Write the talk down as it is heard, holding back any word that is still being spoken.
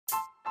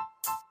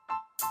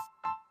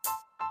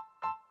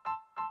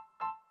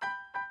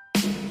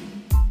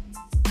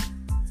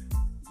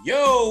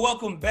Yo,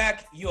 welcome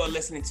back. You are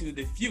listening to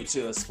the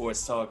Future of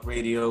Sports Talk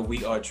Radio.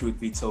 We are Truth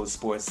Be Told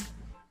Sports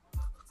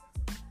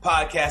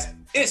Podcast.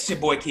 It's your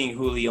boy King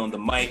Hooli on the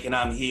mic, and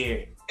I'm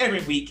here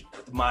every week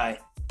with my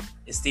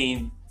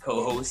esteemed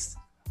co-host.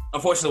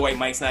 Unfortunately, White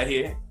Mike's not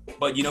here,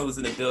 but you know who's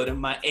in the building.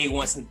 My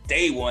A1 since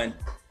day one,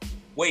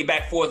 way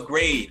back fourth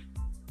grade.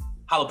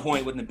 Hollow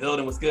Point was in the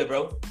building. What's good,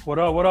 bro? What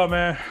up,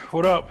 man?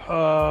 What up?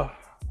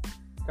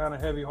 Kind of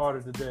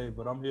heavy-hearted today,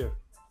 but I'm here.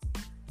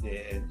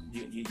 Yeah,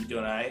 you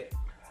doing all right?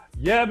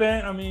 Yeah,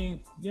 man. I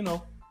mean, you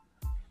know,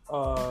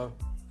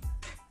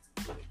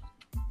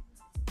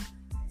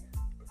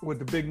 with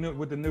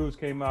the news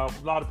came out,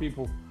 a lot of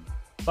people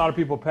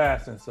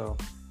passing. So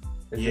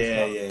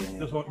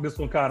this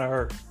one kind of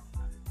hurt.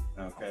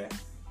 Okay,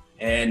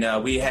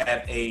 and we have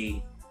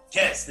a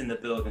guest in the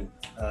building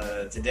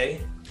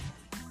today.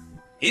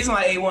 He's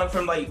my A1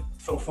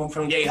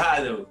 from Yay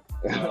High though,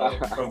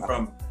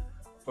 from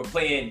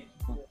playing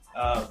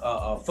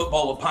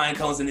football with pine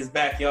cones in his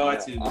backyard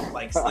to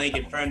like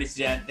slinging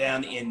furniture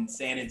down in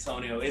San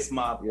Antonio. It's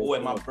my boy,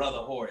 my brother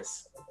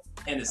Horace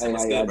Henderson.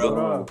 What's good,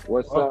 bro?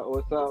 What's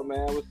up,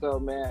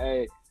 man?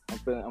 Hey,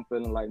 I'm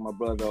feeling like my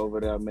brother over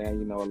there, man.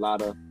 You know, a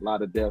lot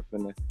of death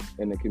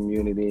in the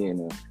community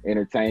and the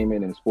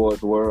entertainment and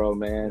sports world,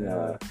 man.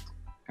 Yeah.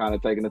 Kind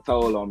of taking a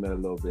toll on me a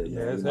little bit.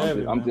 Yeah, man. it's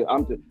heavy. I'm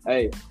just,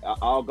 hey,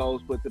 all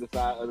goals put to the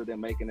side other than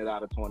making it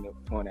out of 20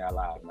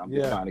 alive. I'm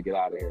just trying to get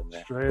out of here,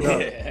 man. Straight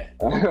up.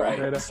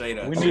 Right, straight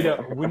up.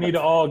 We need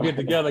to all get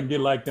together and get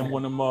like them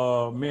one of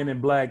them Men in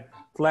Black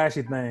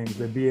flashy things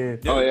that be in.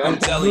 Dude, I'm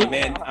telling you,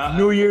 man.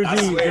 New Year's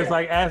Eve, just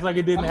like act like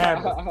it didn't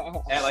happen.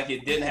 Act like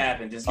it didn't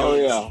happen. Just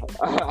go.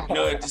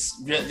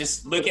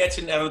 Just look at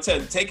your. I'm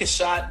telling you, take a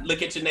shot.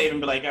 Look at your neighbor and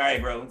be like, all right,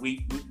 bro,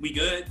 we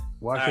good.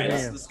 Wash all your right,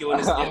 hands. let's go in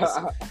this.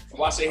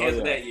 Wash your hands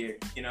of that year.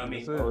 You know what I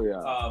mean?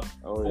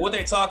 But what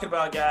they're talking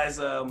about, guys.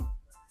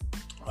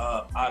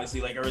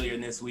 Obviously, like earlier in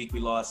this week, we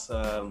lost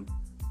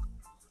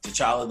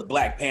T'Challa, the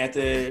Black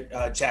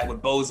Panther, Chadwick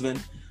Boseman,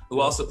 who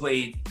also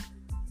played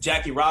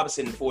Jackie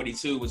Robinson in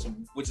 42,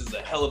 which is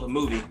a hell of a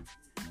movie.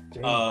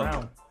 James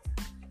Brown.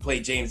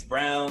 Played James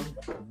Brown,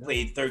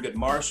 played Thurgood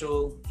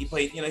Marshall. He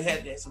played, he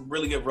had some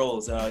really good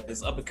roles.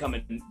 This up and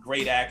coming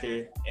great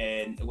actor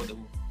and with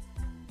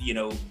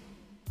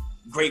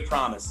great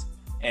promise.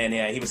 And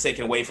he was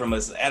taken away from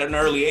us at an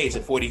early age,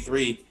 at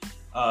 43,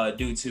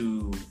 due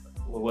to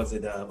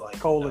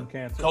colon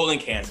cancer. Colon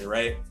cancer,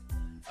 right?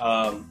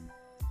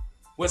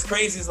 What's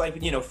crazy is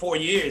 4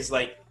 years,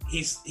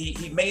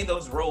 he made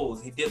those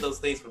roles, he did those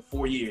things for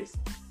 4 years,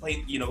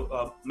 played,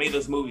 made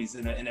those movies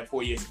in that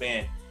 4 year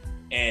span,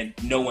 and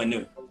no one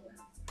knew.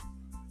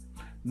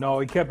 No,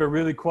 he kept it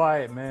really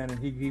quiet, man, and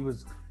he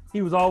was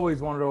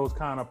always one of those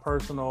kind of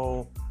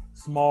personal,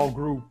 small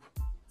group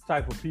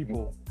type of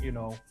people,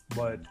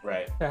 but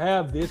to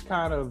have this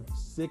kind of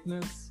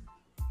sickness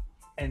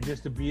and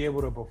just to be able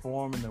to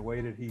perform in the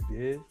way that he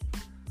did,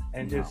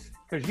 and just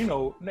because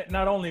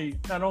not only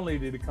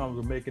did it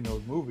come to making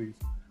those movies,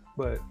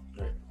 but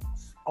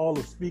all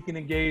the speaking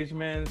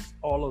engagements,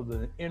 all of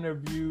the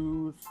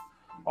interviews,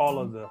 all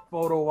of the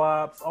photo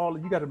ops,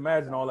 you got to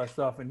imagine all that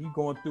stuff, and you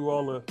going through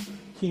all the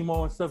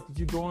chemo and stuff that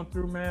you're going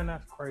through, man.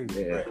 That's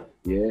crazy.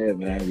 Yeah,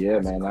 man.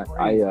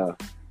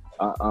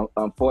 I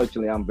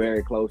unfortunately, I'm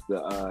very close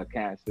to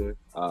cancer.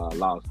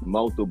 Lost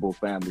multiple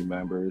family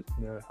members,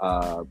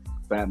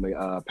 family,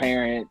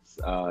 parents,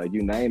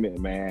 you name it,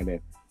 man.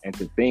 And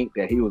to think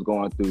that he was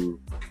going through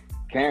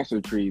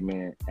cancer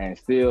treatment and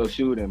still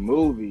shooting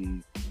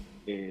movies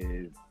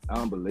is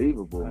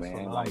unbelievable. That's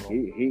man. Phenomenal.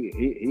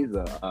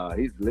 Like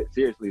he's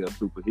seriously a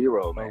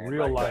superhero, man. A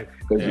real life.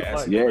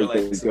 Because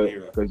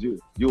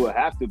you would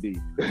have to be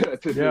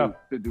to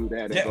do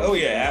that. Yeah. Oh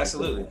yeah,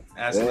 absolutely.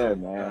 Yeah,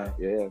 man.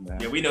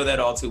 Yeah, we know that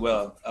all too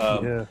well.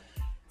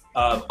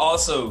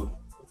 Also,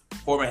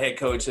 former head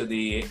coach of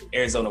the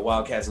Arizona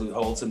Wildcats, Lou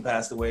Holton,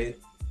 passed away,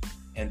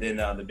 and then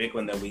the big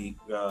one that we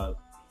was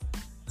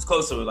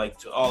close to,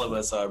 to all of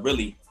us,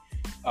 really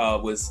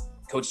was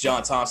Coach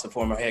John Thompson,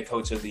 former head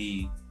coach of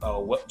the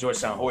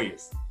Georgetown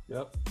Hoyas.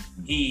 Yep.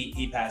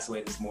 He passed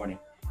away this morning.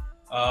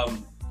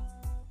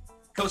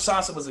 Coach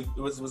Thompson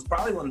was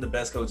probably one of the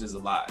best coaches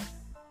alive,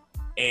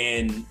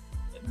 and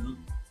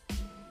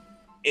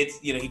it's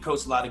he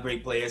coached a lot of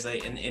great players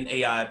in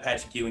AI.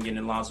 Patrick Ewing and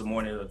Alonzo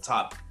Mourning are the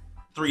top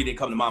three that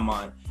come to my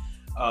mind.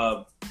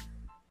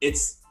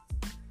 It's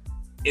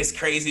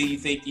crazy. You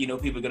think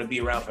people are going to be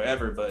around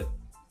forever, but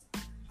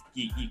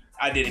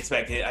I didn't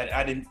expect it.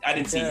 I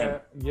didn't see him.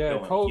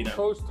 Yeah, going,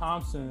 Coach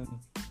Thompson,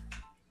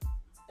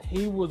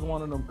 he was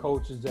one of them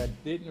coaches that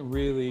didn't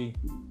really.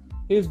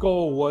 His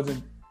goal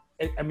wasn't.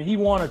 I mean, he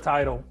won a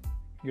title.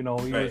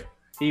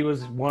 He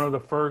was one of the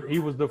first. He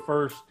was the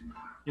first,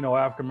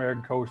 African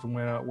American coach to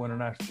win a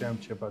national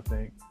championship, I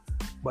think.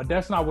 But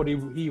that's not what he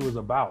was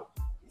about.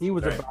 He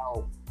was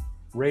about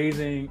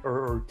raising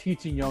or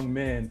teaching young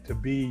men to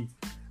be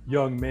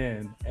young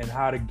men and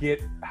how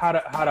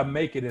to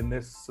make it in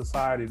this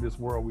society, this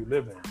world we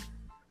live in,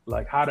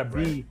 like how to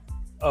be,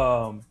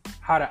 how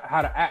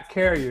to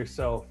carry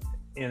yourself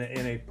in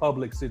a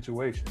public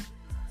situation.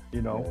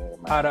 You know,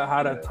 how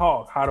to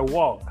talk, how to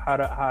walk, how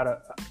to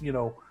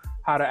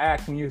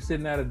act when you're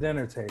sitting at a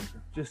dinner table.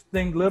 Just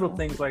little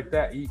things like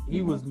that.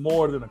 He was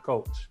more than a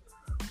coach.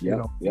 He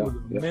was a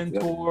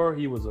mentor.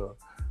 He was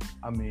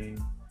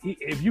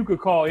if you could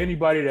call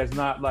anybody that's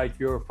not like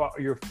your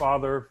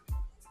father,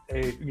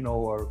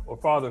 or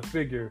father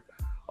figure,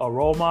 a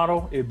role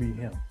model, it'd be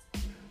him.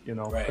 You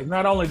know, because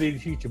not only did he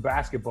teach you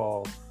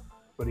basketball,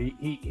 but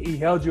he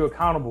held you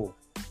accountable,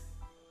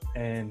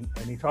 and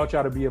he taught you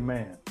how to be a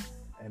man.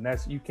 And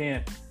that's you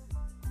can't.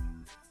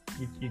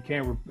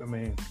 I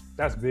mean,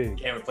 that's big.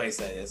 Can't replace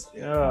that.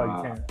 You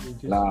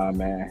can't. Nah,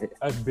 man.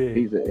 That's big.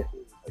 He's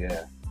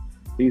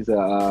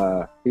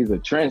a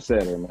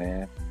trendsetter,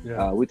 man.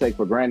 Yeah. We take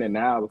for granted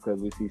now because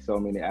we see so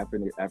many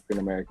African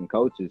American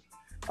coaches.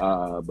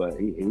 But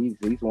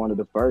he's one of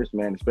the first,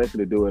 man,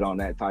 especially to do it on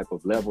that type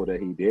of level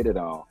that he did it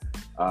on.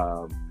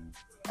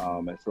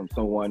 And from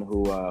someone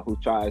who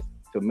tries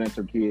to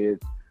mentor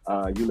kids.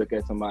 You look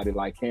at somebody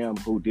like him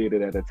who did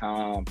it at a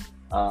time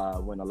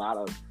when a lot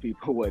of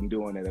people wasn't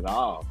doing it at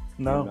all.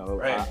 No, you know,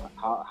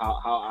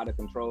 how out of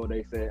control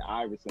they said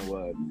Iverson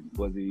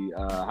was he?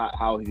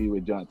 How he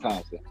with John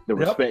Thompson? The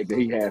respect that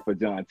he had for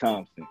John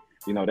Thompson.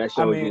 You know, that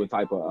shows you what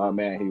type of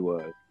man he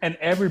was. And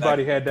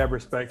everybody had that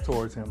respect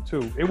towards him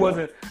too. It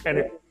wasn't,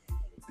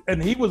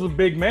 and he was a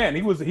big man.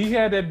 He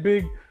had that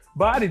big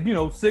body,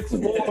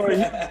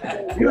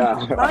 6'4". He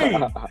was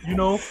trained,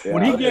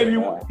 when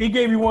he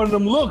gave you one of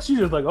them looks, you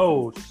just like,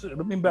 oh shit,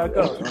 let me back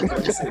up.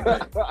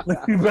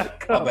 Let me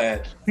back up. My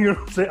bad. You know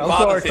what I'm saying?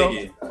 Father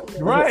figure.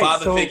 Right.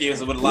 Father figure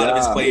is what a lot of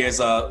his players.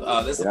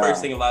 That's the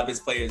first thing a lot of his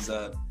players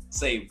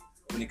say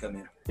when they come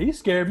in. He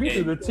scared me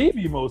through the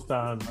TV most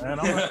times, man.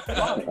 I'm like,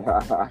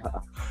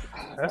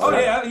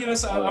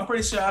 I'm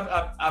pretty sure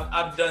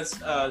I've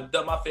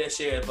done my fair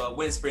share of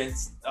wind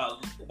sprints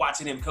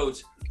watching him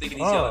coach, thinking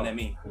he's yelling at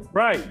me.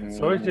 Right.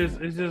 So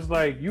it's just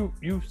like you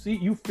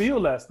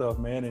feel that stuff,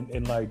 man,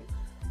 and like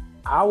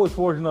I was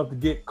fortunate enough to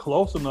get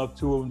close enough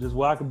to him just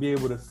where I could be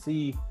able to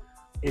see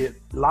it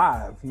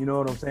live. You know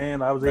what I'm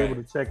saying? I was able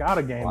to check out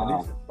a game, and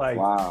it's just like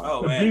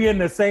to be in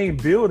the same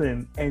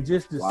building and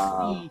just to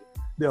see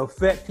the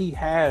effect he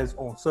has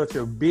on such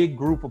a big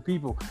group of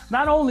people.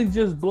 Not only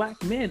just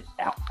black men,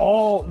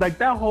 all like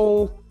that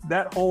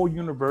whole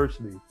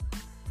university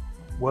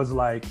was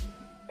like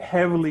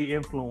heavily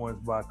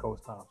influenced by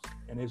Coach Thompson,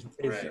 and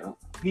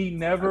he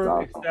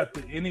never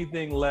accepted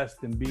anything less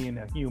than being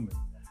a human.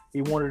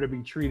 He wanted to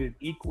be treated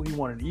equal. He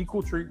wanted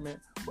equal treatment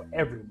for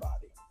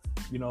everybody.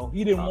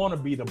 He didn't want to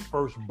be the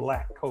first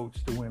black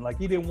coach to win. Like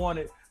he didn't want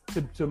it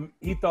to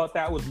he thought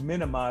that was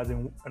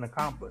minimizing an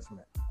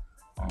accomplishment.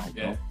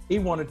 He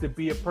wanted to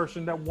be a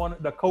person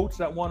the coach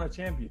that won a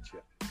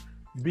championship.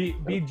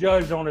 Be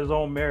judged on his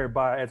own merit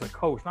as a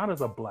coach, not as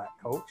a black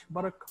coach,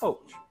 but a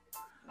coach.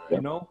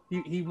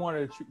 He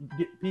wanted to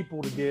get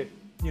people to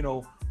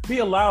be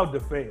allowed to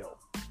fail.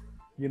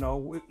 The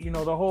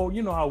whole,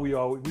 how we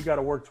got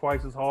to work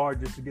twice as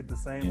hard just to get the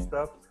same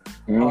stuff.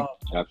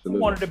 Absolutely. He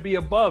wanted to be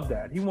above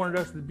that. He wanted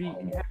us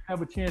to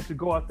have a chance to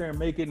go out there and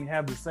make it and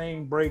have the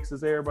same breaks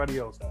as everybody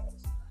else has.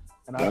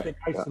 And I think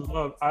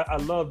I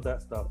love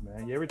that stuff,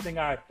 man. Everything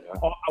I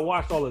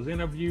watched all his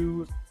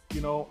interviews,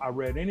 I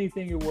read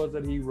anything it was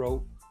that he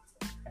wrote,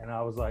 and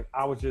I was like,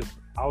 I was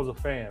a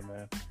fan,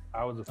 man.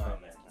 I was a fan.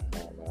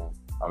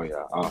 Oh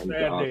yeah. He's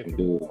an awesome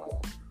dude.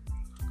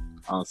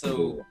 Awesome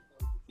dude.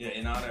 Yeah,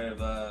 in honor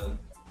of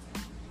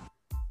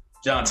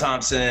John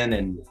Thompson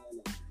and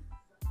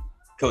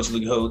Coach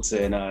Luke Holtz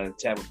and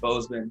Chadwick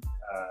Boseman,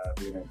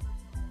 we're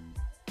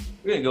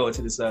gonna go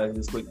into this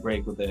quick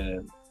break with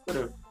a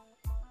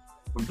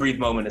brief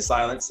moment of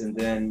silence, and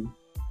then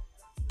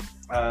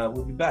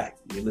we'll be back.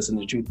 You're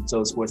listening to Truth Be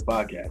Told Sports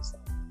Podcast.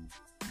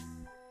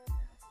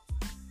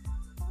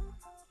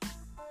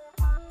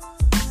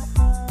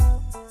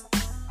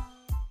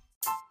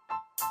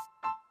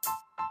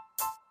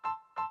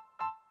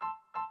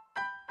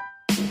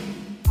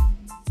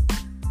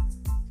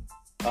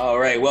 All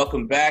right,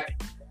 welcome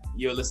back.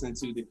 You're listening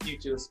to the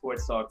Future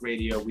Sports Talk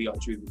Radio. We are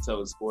Truth Be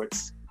Told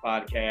Sports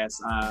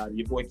Podcast.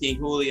 Your boy King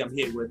Hooley. I'm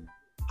here with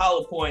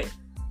Hollow Point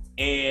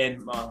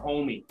and my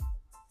homie,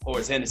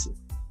 Horace Henderson.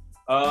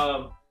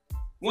 Want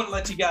to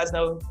let you guys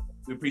know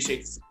we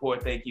appreciate the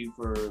support. Thank you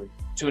for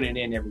tuning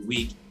in every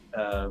week.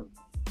 Thank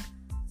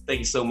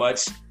you so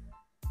much.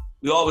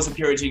 We always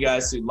encourage you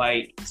guys to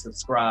like,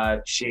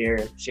 subscribe, share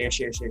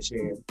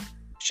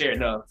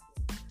enough.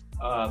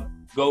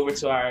 Go over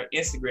to our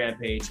Instagram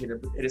page. Hit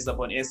us up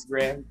on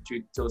Instagram,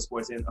 Truth Be Told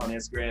Sports on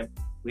Instagram.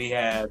 We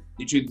have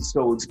the Truth Be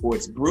Told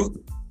Sports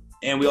group,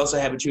 and we also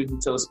have a Truth Be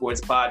Told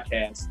Sports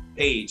podcast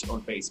page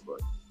on Facebook.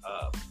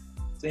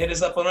 So hit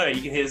us up on there.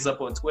 You can hit us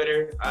up on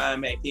Twitter.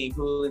 I'm at King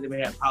Cool, and then we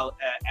have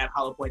at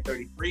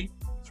HollowPoint33.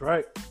 That's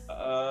right.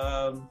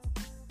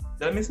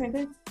 Did I miss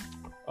anything?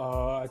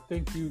 I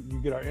think you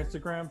get our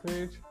Instagram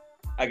page.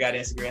 I got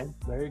Instagram.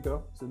 There you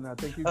go. So now I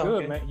think you're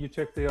good, man. You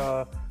check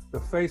the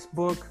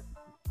Facebook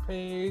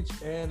page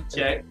and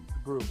check the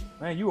group.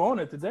 Man, you on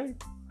it today.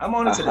 I'm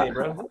on it today,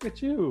 bro. Look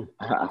at you.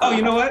 Oh,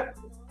 you know what?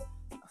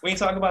 We ain't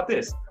talking about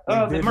this.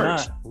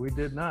 We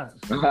did not.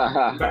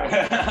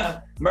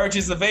 Merch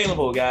is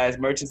available, guys.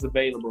 Merch is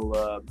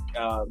available.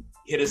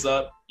 Hit us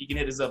up. You can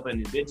hit us up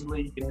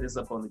individually. You can hit us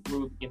up on the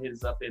group. You can hit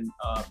us up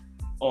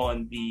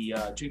on the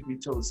Truth Be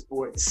Told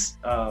Sports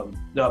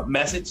the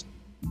message.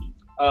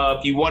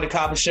 If you want a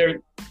copy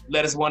shirt,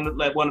 let one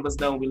of us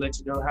know, and we let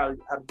you know how to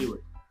do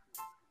it.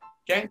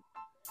 Okay.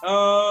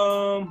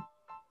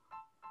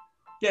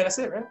 Yeah, that's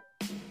it, right?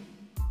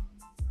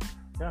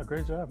 Yeah,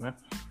 great job, man.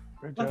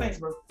 Great job. Thanks,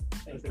 bro.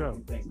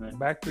 Thanks, man.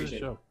 Back to the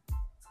show.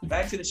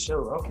 Back to the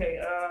show.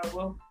 Okay.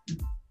 Well,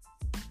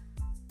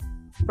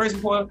 first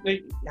of all,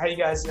 how you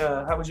guys?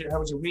 How was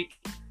your week?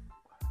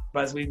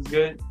 Last week was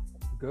good.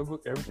 Good.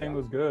 Everything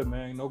was good,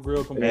 man. No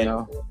real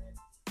complaints.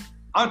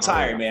 I'm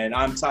tired, man.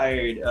 I'm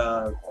tired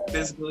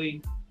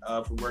physically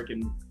from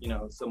working,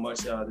 so much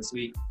this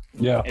week.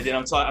 Yeah. And then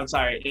I'm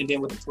tired, and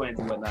then with the twins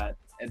and whatnot,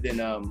 and then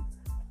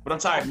but I'm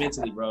tired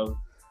mentally, bro.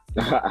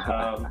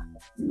 I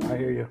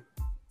hear you,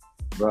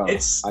 bro.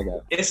 It's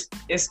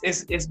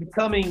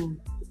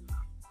becoming.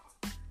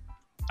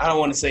 I don't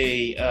want to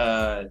say.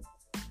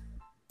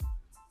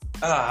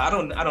 I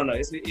don't know.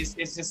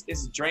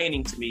 It's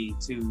draining to me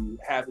to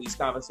have these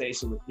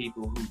conversations with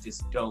people who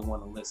just don't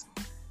want to listen,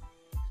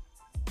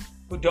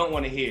 who don't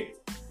want to hear.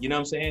 You know what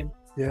I'm saying?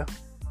 Yeah.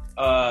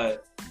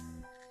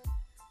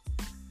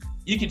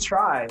 You can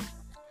try,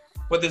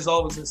 but there's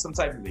always some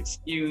type of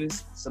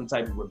excuse, some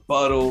type of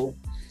rebuttal,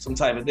 some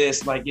type of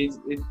this. Like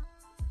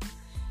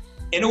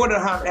in order to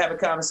have a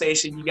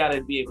conversation, you got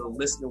to be able to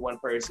listen to one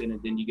person, and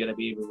then you got to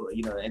be able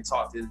to, and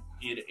talk to,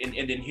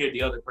 and then hear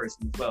the other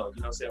person as well.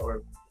 You know what I'm saying?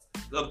 Or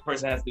the other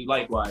person has to do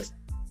likewise.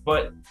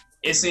 But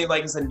it seems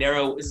like it's a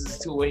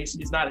two-way.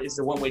 It's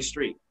a one-way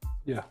street.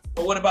 Yeah.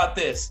 But what about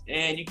this?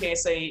 And you can't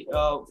say,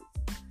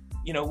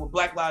 with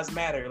Black Lives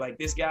Matter, like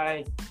this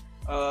guy,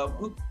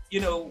 who,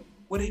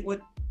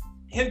 with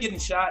him getting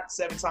shot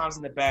 7 times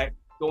in the back,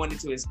 going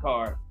into his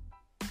car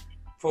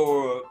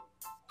for.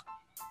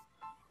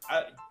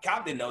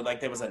 Cop didn't know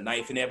like there was a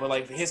knife in there, but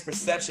like his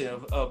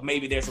perception of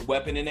maybe there's a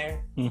weapon in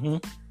there. Mm-hmm.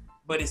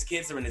 But his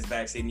kids are in his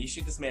back saying, you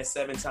shoot this man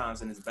 7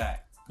 times in his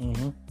back.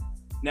 Mm-hmm.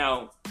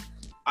 Now,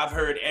 I've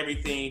heard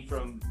everything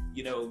from,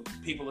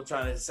 people are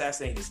trying to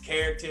assassinate his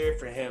character,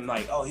 for him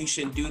like, oh, he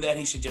shouldn't do that,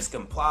 he should just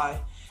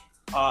comply,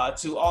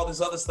 to all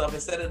this other stuff,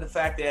 instead of the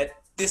fact that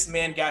this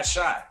man got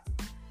shot.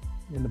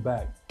 In the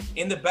back.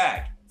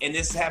 And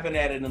this happened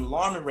at an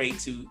alarming rate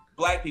to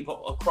Black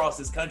people across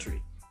this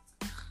country.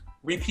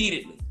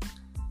 Repeatedly.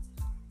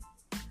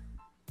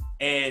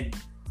 And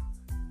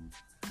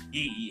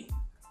you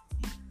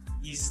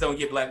just don't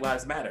get Black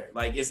Lives Matter.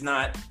 Like, it's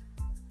not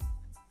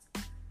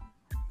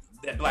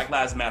that Black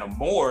Lives Matter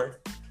more.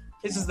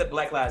 It's just that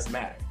Black Lives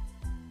Matter.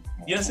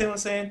 You understand what I'm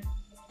saying?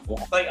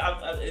 Like,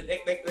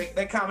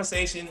 that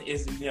conversation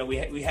is,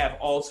 we have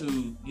all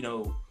too,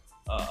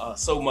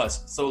 so much,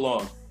 so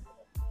long.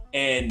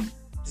 And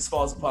just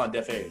falls upon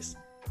deaf ears.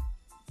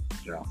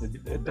 Yeah.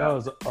 It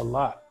does a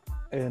lot.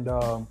 And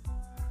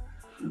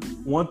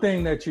one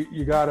thing that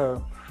you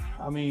gotta,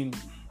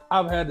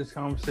 I've had this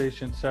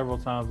conversation several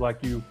times,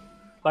 like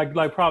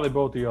probably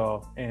both of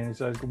y'all, and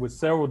it's like with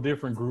several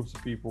different groups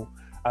of people.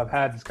 I've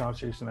had this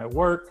conversation at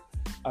work.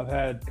 I've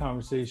had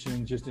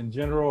conversations just in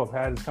general. I've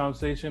had this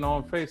conversation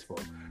on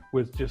Facebook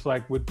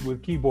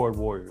with keyboard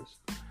warriors.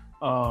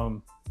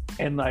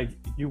 And like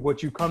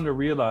what you come to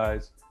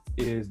realize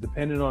is,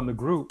 depending on the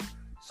group,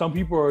 it's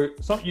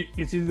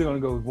either going to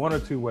go one or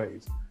two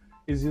ways.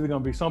 It's either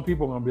going to be, some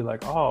people are going to be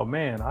like, oh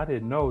man, I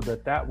didn't know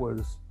that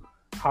was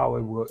how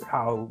it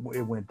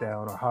went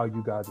down, or how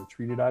you guys are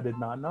treated. I did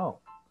not know.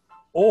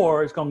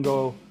 Or it's going to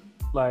go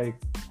like,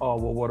 oh,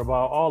 well, what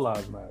about All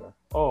Lives Matter?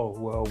 Oh,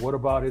 well, what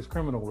about his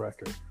criminal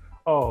record?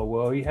 Oh,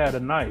 well, he had a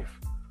knife.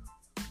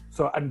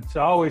 So I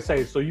always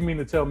say, so you mean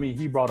to tell me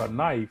he brought a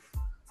knife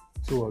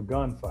to a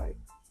gunfight?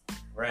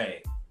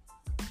 Right.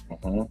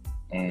 Mm-hmm.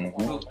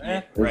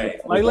 Mm-hmm.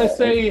 Right. Like, let's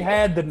say he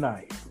had the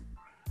knife.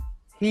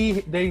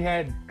 They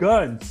had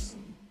guns.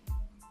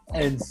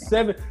 And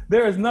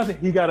there is nothing.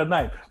 He got a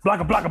knife.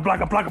 Blocka.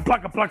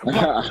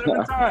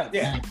 7 times.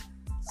 Yeah.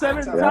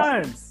 7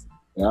 times.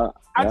 Yeah.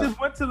 I just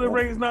went to the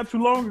range not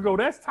too long ago.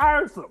 That's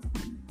tiresome.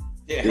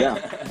 Yeah.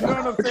 You know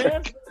what I'm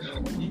saying?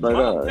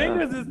 My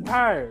fingers is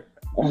tired.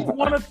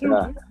 1 or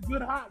 2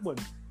 good hot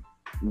ones.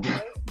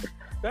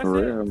 That's For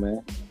it. real,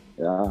 man.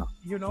 Yeah.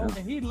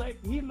 And he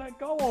let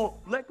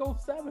go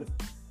 7.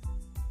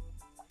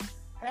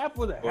 Half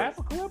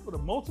a clip or the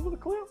most of the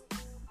clip.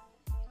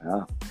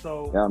 Yeah.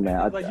 So yeah,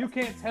 man. you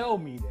can't tell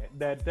me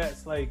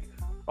that's like,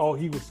 oh,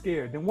 he was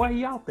scared. Then why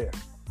he out there?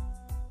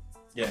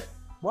 Yeah.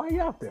 Why he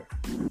out there?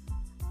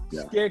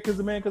 Yeah. Scared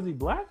because he's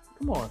Black?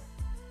 Come on.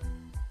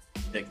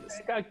 Ridiculous.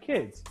 They got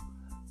kids.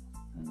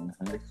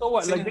 Mm-hmm. Like, so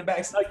what?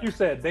 Like you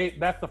said,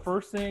 that's the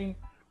first thing.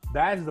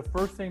 That is the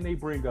first thing they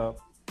bring up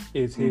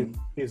is his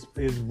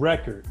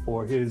record,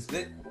 or his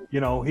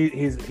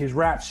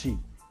rap sheet.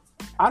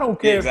 I don't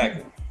care.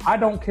 Exactly. I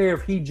don't care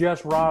if he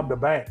just robbed a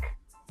bank.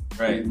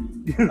 Right.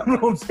 You know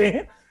what I'm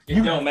saying?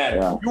 It don't matter.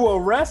 Yeah. You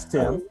arrest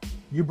him.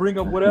 You bring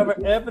up whatever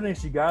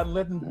evidence you got, and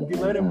let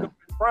him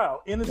crowd.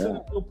 Innocent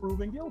until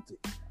proven guilty.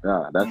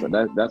 Yeah, that's what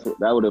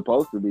it's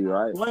supposed to be,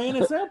 right? Plain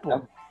and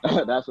simple.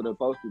 That's what it's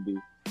supposed to be.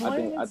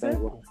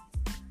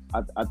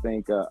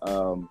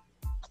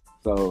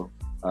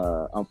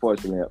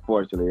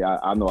 Unfortunately,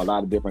 I know a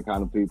lot of different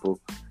kind of people.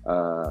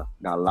 Got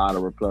a lot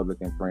of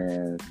Republican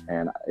friends,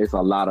 and it's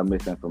a lot of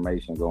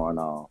misinformation going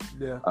on.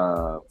 Yeah.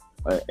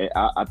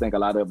 I think a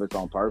lot of it's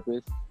on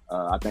purpose.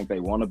 I think they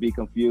want to be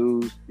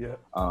confused. Yeah.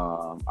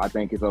 I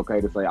think it's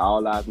okay to say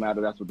all lives matter.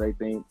 That's what they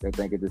think. They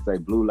think it to say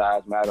blue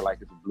lives matter, like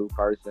it's a blue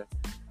person.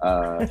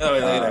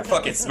 They're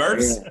fucking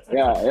Smurfs.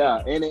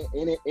 Yeah.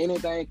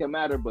 Anything can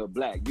matter but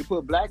black. You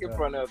put black in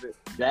front of it,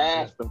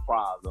 that's the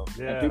problem.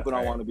 Yeah, and people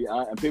don't want to be.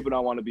 And people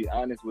don't want to be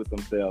honest with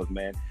themselves,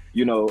 man.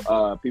 You know,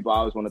 people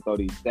always want to throw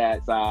these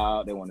stats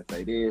out. They want to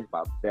say this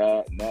about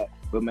that and that.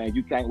 But man,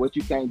 what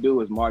you can't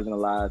do is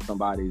marginalize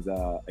somebody's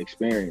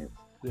experience.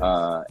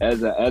 Yes.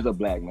 As a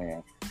black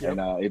man. Yep.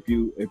 And if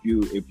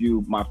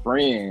you my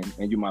friend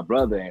and you my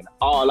brother and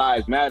all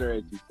lives matter,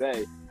 as you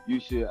say, you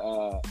should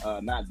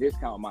not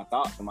discount my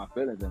thoughts and my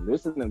feelings and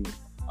listen to me.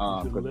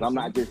 Because I'm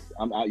not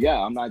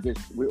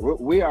just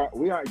we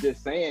aren't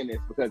just saying this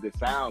because it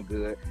sounds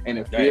good and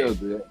it feels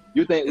good.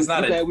 You think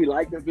we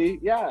like to be?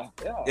 Yeah.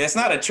 It's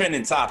not a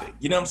trending topic.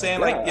 You know what I'm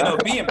saying? Like, you know,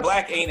 being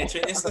black ain't a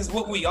trend. It's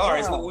what we are.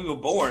 It's what we were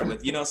born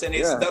with. You know what I'm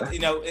saying? It's stuff, you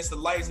know, it's the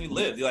lives we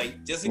live.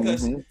 Like, just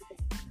because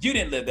you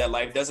didn't live that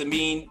life doesn't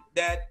mean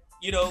that,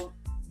 you know,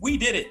 we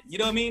did it. You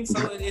know what I mean?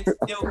 So it's,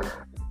 you know,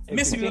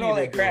 miss me with all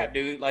that crap,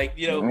 dude. Like,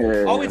 you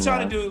know, all we're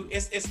trying to do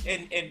is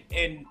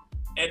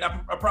and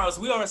I promise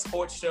we are a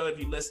sports show. If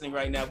you're listening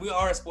right now, we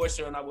are a sports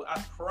show, and I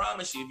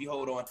promise you, if you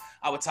hold on,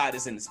 I would tie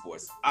this into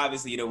sports.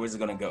 Obviously, you know where it's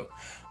gonna go,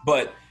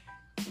 but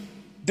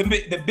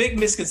the big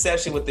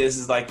misconception with this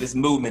is like this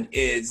movement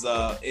is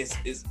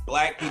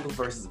black people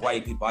versus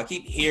white people. I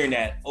keep hearing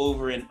that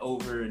over and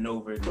over and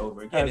over and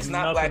over again. It's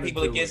not black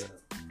people against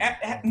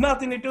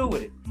nothing to do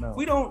with it. No.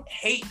 We don't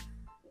hate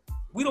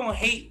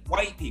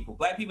white people.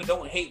 Black people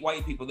don't hate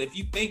white people. If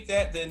you think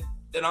that, then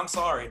I'm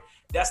sorry.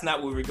 That's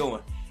not where we're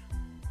going.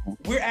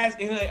 We're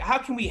asking, like, how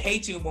can we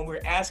hate you when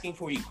we're asking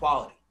for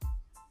equality?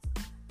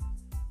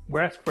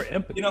 We're asking for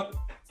empathy. You know,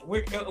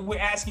 we're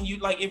asking you,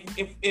 like,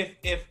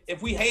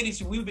 if we hated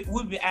you,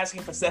 we'd be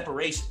asking for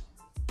separation.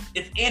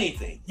 If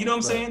anything, you know what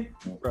I'm saying?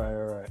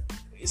 Right.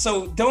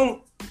 So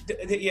don't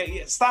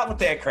stop with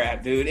that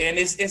crap, dude. And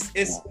this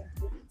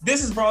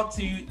is brought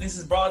to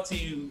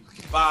you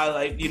by,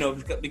 like, you know,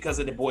 because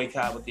of the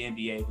boycott with the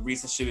NBA, the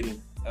recent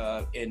shooting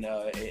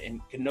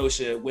in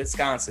Kenosha,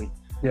 Wisconsin.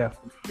 Yeah,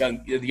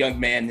 the young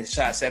man that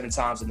shot 7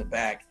 times in the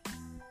back,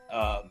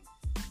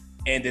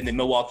 and then the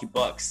Milwaukee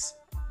Bucks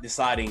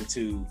deciding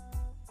to,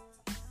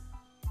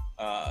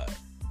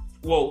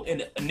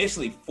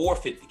 initially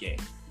forfeit the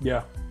game.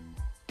 Yeah,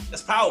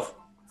 that's powerful.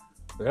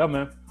 Yeah,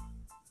 man,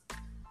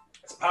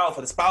 it's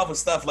powerful. It's powerful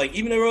stuff. Like,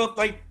 even they were up,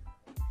 like,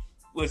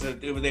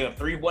 they were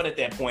 3-1 at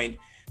that point.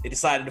 They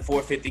decided to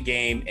forfeit the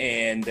game,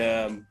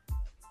 and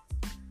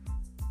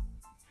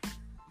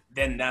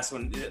then that's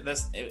what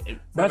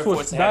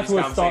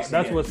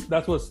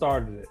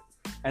started it.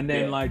 And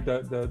then like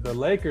the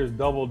Lakers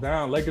doubled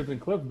down. Lakers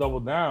and Clips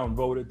doubled down,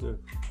 voted to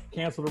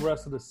cancel the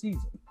rest of the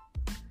season.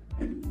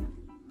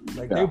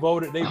 Like they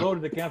voted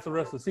to cancel the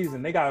rest of the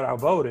season. They got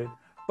outvoted,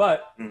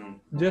 but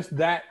just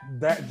that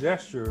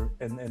gesture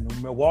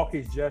and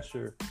Milwaukee's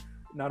gesture,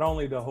 not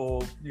only the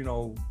whole, you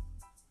know,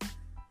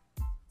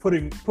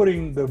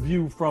 putting the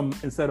view from,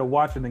 instead of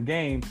watching the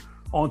game,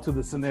 onto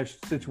the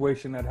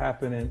situation that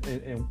happened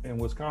in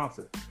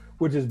Wisconsin,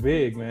 which is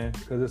big, man,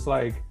 because it's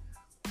like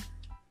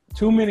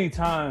too many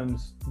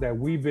times that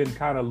we've been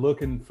kind of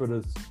looking for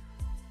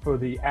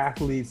the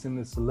athletes and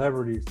the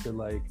celebrities to,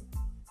 like,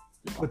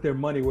 put their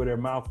money where their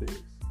mouth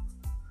is,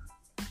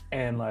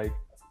 and, like,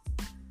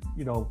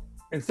 you know,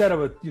 instead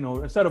of a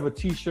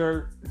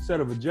t-shirt, instead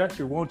of a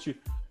gesture, won't you,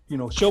 you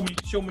know, show me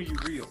you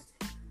real.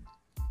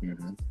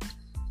 Mm-hmm.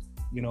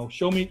 You know,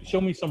 show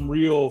me some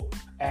real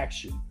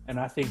action, and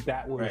I think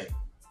that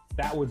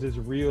was as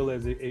real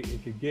as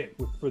it could get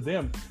for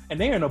them. And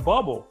they're in a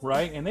bubble,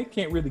 right? And they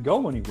can't really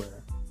go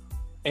anywhere.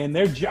 And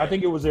I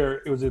think it was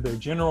their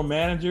general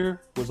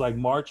manager was, like,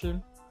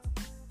 marching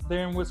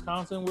there in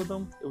Wisconsin with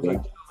them. It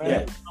was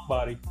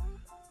somebody.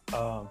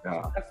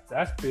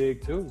 That's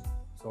big too.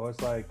 So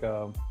it's like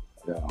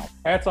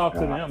hats off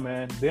to them,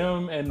 man.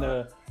 Them and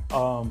the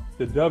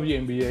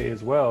WNBA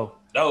as well.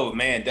 Oh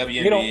man,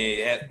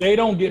 WNBA. They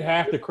don't get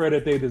half the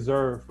credit they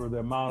deserve for the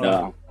amount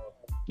of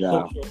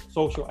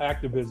social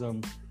activism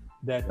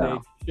that they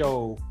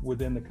show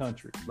within the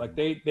country. Like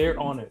they're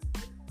on it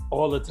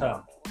all the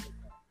time,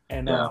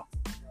 and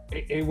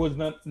it was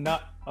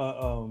not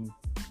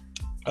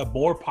a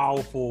more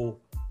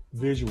powerful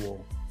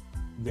visual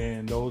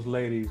than those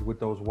ladies with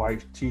those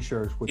white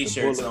t-shirts with the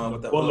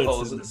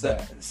bullets in the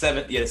back.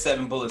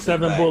 Seven bullets.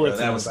 Seven bullets.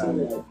 That was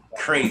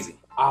crazy.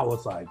 I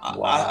was like,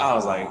 wow. I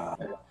was like,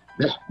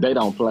 they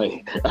don't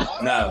play.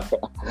 No,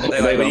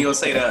 they like, what are you gonna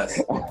say to us?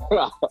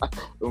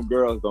 Them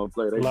girls don't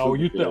play.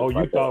 You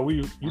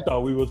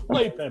thought we was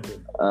play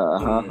pimping.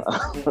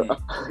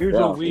 Mm-hmm. Here's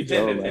what we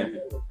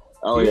do.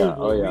 Oh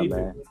yeah,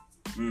 man.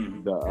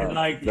 And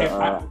like,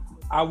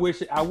 I wish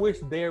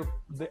their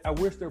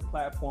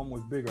platform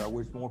was bigger. I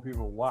wish more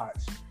people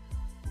watched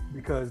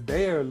because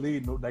they are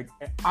leading. Like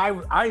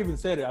I even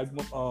said it. I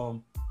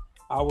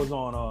was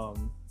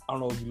on I don't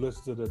know if you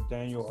listen to the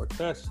Daniel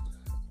Artest,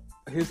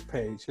 his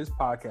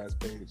podcast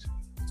page,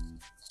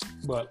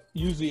 but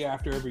usually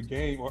after every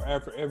game or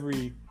after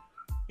every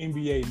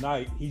NBA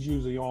night, he's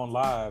usually on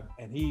live,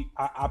 and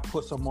I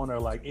put some on there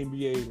like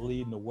NBA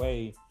leading the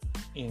way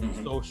in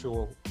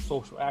social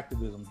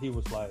activism. He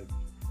was like,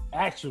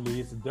 actually,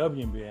 it's the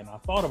WNBA, and I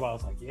thought about it. I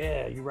was like,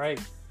 yeah, you're right.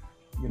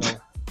 You know,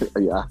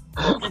 yeah.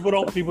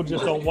 People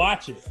just don't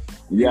watch it.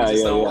 Yeah,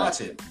 just don't watch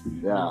it.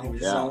 Yeah,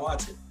 don't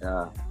watch it.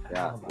 Yeah.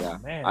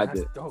 Man,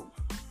 that's dope.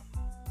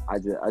 I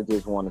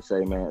just want to say,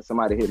 man,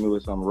 somebody hit me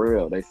with something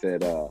real. They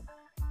said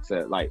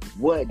like,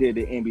 what did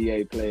the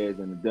NBA players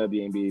and the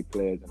WNBA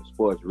players and the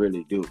sports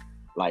really do?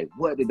 Like,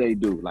 what did they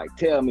do? Like,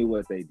 tell me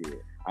what they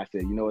did. I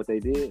said, you know what they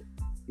did?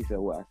 He said,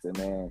 what? I said,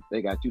 man,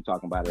 they got you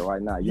talking about it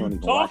right now. You don't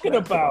even talking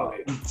watch about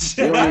it.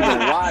 You don't even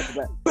watch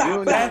that. You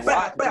don't even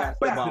watch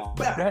basketball.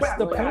 That's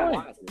the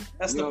point.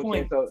 That's the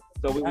point. So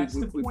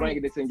we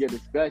bringing this in your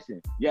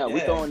discussion. Yeah,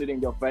 we throwing it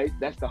in your face.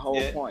 That's the whole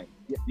point.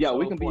 Yeah,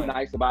 we can be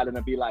nice about it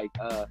and be like,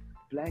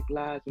 Black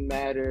Lives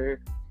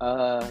Matter,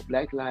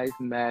 Black Lives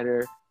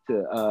Matter.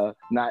 To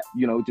not,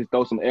 just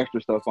throw some extra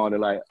stuff on it,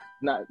 like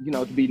not,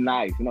 to be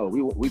nice.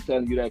 We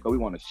telling you that because we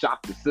want to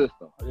shock the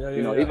system.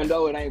 Even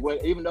though it ain't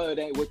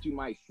what you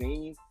might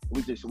seem,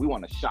 we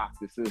want to shock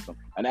the system,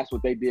 and that's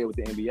what they did with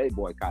the NBA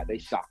boycott. They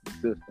shocked the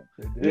system.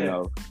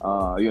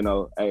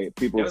 Hey,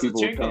 people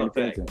paying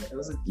attention. It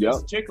was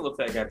a trickle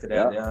effect after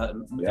that.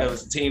 There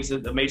was teams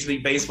that the Major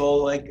League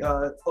Baseball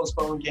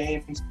postponed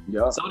games.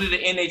 So did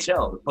the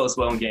NHL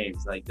postpone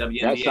games, like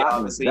WNBA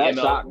obviously.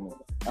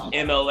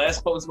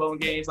 MLS postponed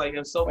games, like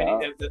there's so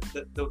many.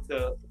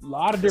 The a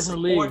lot of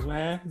different leagues,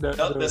 man.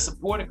 The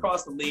support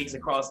across the leagues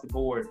across the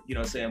board,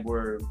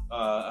 were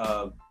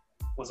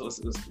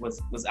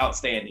was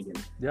outstanding.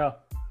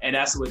 And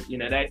that's what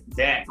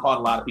that caught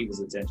a lot of people's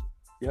attention.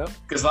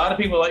 Because a lot of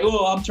people are like,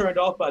 oh, I'm turned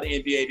off by the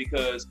NBA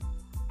because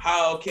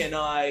how can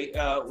I?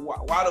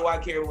 Why do I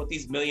care what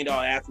these $1 million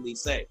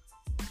athletes say?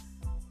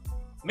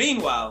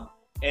 Meanwhile,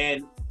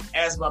 and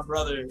as my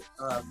brother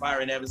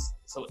Byron Evans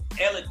so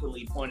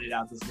eloquently pointed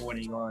out this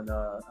morning on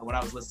when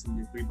I was listening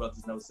to Three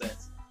Brothers No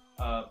Sense,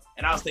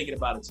 and I was thinking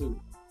about it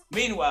too.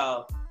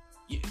 Meanwhile,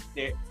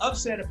 they're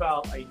upset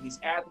about these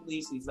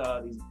athletes,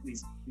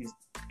 these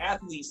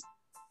athletes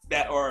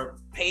that are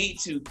paid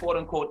to quote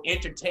unquote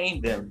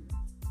entertain them,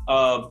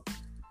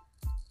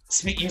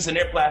 using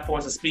their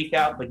platforms to speak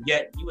out, but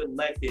yet you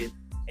elected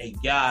a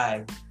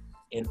guy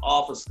in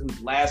office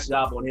whose last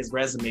job on his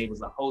resume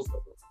was a host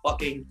of a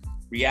fucking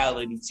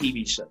reality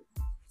TV show.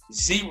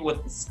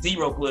 With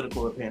zero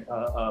political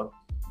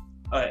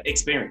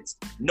experience,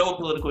 no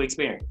political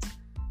experience.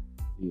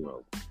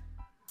 Zero.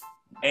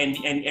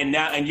 And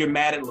now you're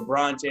mad at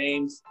LeBron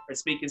James for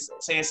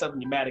saying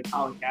something. You're mad at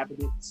Colin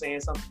Kaepernick for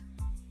saying something.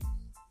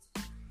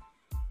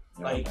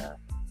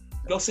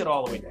 Go sit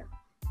all the way down.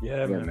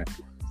 Yeah, man.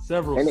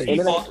 Several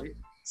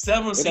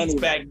seats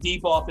back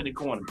deep off in the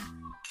corner.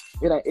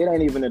 It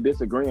ain't even a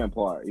disagreeing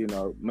part.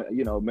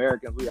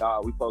 Americans, we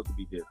supposed to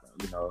be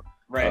different.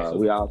 Right.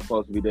 We all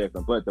supposed to be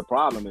different, but the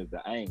problem is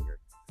the anger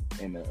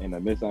and the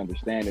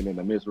misunderstanding and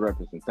the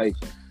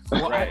misrepresentation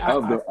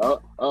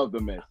of the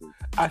message.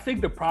 I think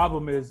the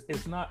problem is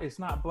it's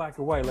not black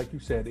or white, like you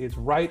said. It's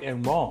right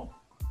and wrong.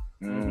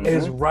 Mm-hmm.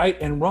 It's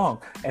right and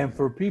wrong, and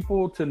for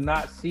people to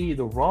not see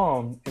the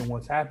wrong in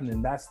what's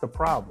happening, that's the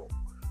problem.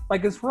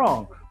 Like, it's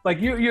wrong. Like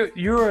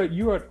you're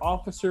an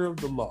officer of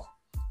the law,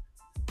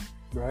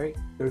 right?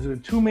 There's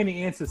too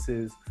many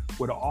instances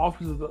where the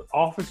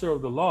officer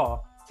of the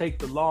law take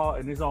the law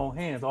in his own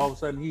hands. All of a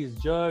sudden, he's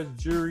judge,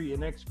 jury,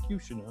 and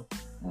executioner,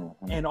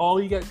 and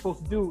all you guys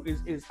supposed to do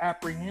is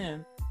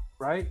apprehend,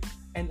 right?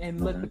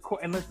 And let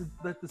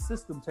the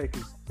system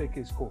take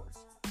his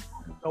course.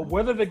 So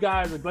whether the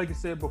guy, like I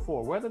said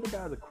before, whether the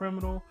guy's a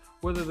criminal,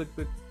 whether the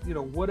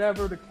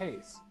whatever the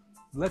case,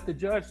 let the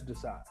judge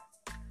decide.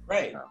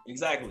 Right.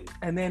 Exactly.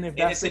 And then if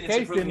that's the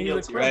case, then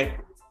he's a criminal. Right?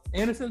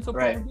 Innocent until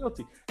proven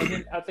guilty. And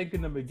then I think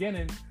in the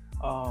beginning,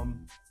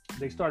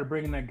 they started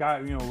bringing that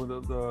guy, with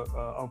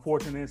the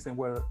unfortunate incident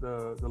where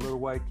the little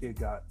white kid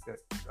got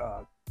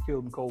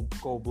killed in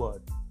cold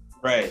blood.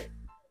 Right.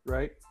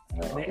 Right.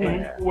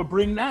 And we'll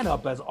bring that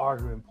up as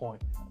argument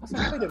point. I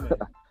said,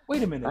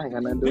 wait a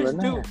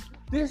minute.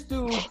 This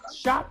dude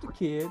shot the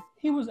kid.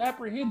 He was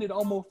apprehended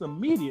almost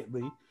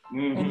immediately.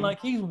 Mm-hmm. And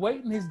he's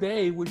waiting his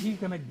day, which he's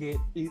gonna get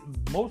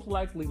most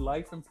likely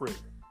life in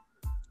prison.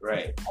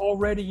 Right. He's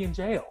already in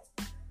jail.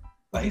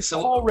 He's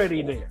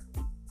already there.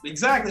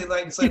 Exactly.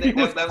 That was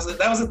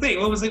the thing.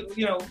 What was it?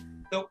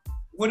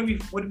 What are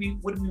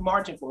we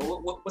marching for?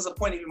 What was the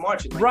point of even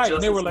marching? Right.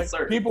 And they were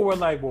people were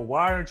like, well,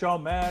 why aren't y'all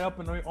mad up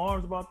in their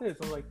arms about this?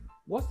 I'm like,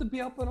 what's to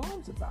be up in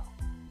arms about?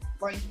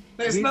 Like,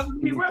 there's nothing to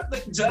be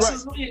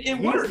justice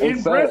in work. He's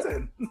in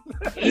prison.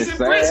 He's in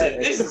prison.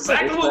 It's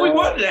exactly what we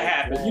wanted to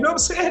happen. You know what I'm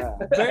saying?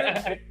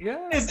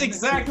 Yeah. It's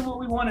exactly what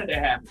we wanted to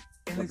happen.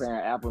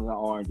 Comparing apples and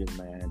oranges,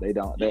 man. They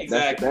don't.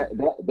 Exactly.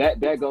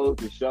 That goes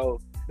to show.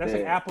 That's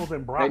like apples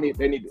and broccoli.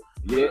 They need.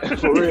 Yeah,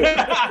 for real.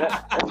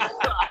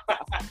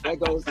 That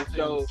goes to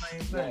show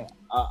that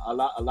a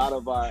lot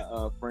of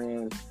our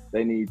friends,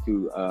 they need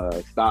to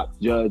stop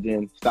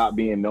judging, stop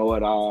being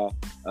know-it-all,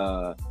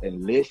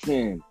 and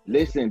listen.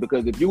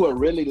 Because if you were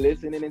really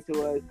listening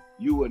into us,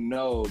 you would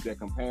know that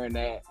comparing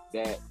that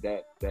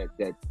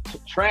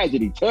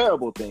tragedy,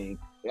 terrible thing.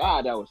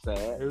 God, that was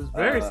sad. It was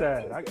very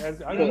sad. I got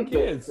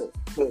kids. To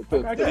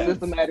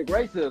systematic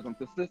racism.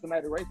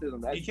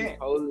 That's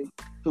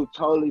two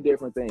totally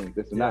different things.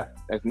 That's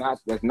not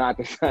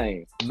the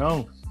same.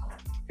 No,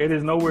 it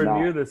is nowhere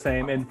near the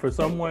same. And for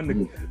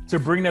someone to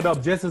bring that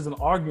up just as an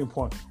argument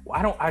point,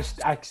 I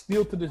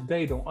still to this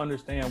day don't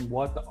understand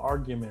what the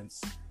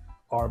arguments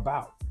are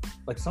about.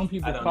 Like some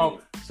people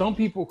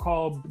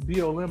call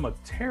BLM a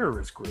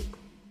terrorist group.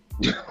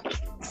 Okay.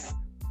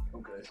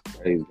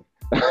 Crazy.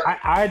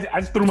 I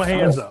just threw my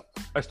hands up.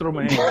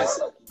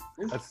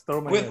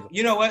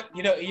 You know what?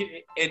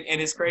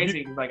 And it's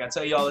crazy. Like I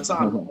tell you all the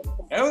time.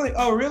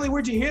 Oh, really?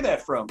 Where'd you hear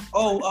that from?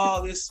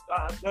 This.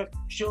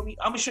 Show me.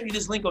 I'm gonna show you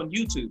this link on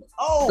YouTube.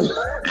 Oh,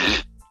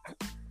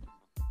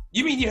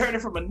 you mean you heard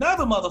it from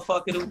another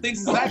motherfucker who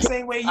thinks the exact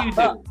same way you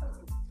do?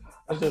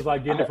 That's just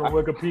like getting it from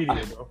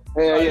Wikipedia, bro.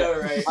 Yeah.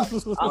 Right.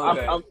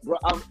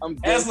 I'm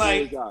that's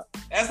like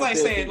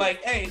saying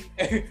like, hey.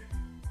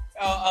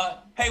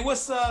 Hey,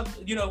 what's 5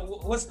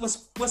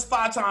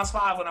 times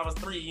 5 when I was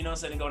 3? You know what I'm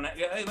saying? And go,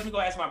 hey, let me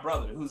go ask my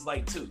brother who's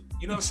like 2.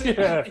 You know what I'm saying?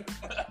 Yeah.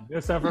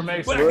 This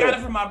information. But I got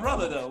it from my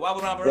brother though. Why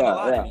would my brother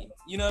lie to me?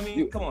 You know what I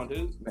mean? Come on,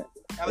 dude.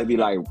 It'd be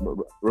like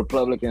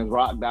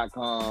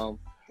republicansrock.com.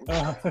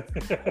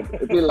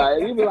 It'd be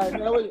like,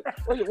 man,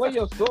 what's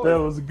your story? That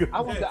was a good I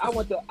went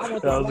to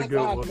Black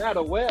Lives Matter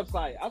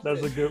website.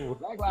 That's a good one.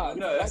 Black Lives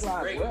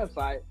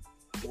website.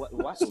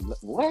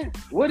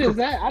 What is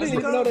that? I didn't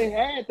even know they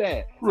had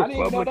that. I didn't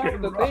even know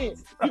that was the thing.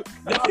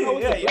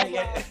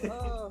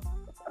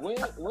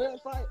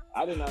 Website?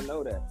 I did not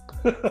know that.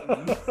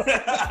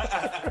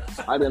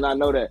 I did not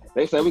know that.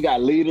 They said we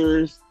got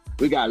leaders,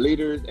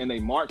 and they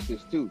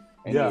Marxists too.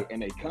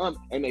 And they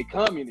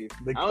communists.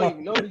 I don't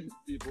even know these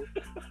people.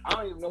 I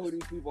don't even know who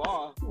these people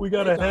are. We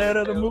got a head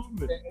of the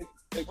movement.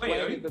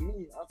 Explain it to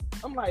me.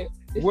 I'm like,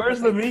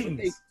 where's the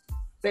meetings?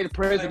 They the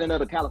president of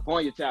the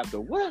California chapter.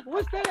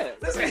 What's that?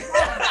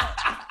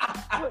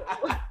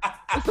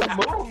 It's a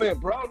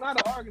movement, bro,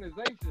 not an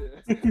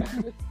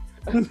organization.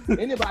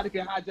 Anybody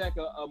can hijack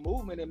a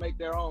movement and make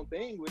their own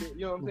thing with it.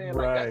 You know what I'm saying?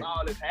 Like that's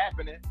all that's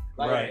happening.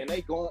 And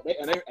they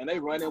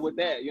running with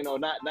that. You know,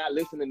 not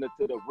listening to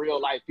the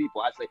real life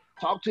people. I say,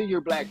 talk to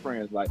your black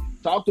friends. Like,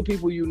 talk to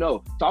people you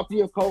know. Talk to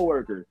your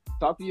coworkers.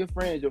 Talk to your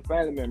friends, your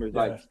family members.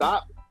 Like,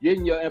 stop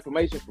getting your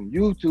information from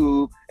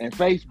YouTube and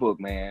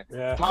Facebook, man.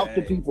 Talk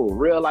to people,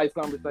 real life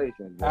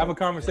conversations. Have a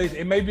conversation.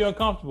 It may be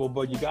uncomfortable,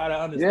 but you gotta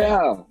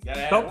understand.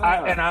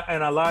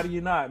 And I lie to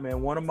you not,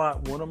 man. One of my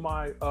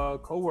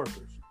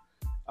coworkers,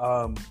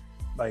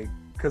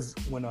 because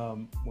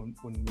when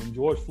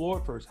George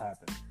Floyd first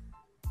happened,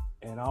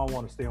 and I don't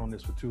want to stay on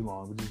this for too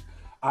long,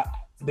 but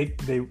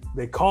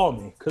they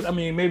called me because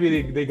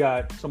maybe they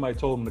got somebody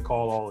told them to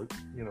call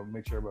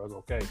make sure everybody was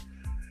okay.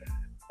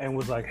 And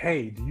was like,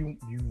 hey, do you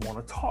want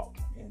to talk?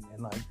 And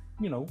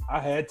I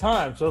had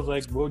time. So I was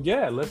like, well,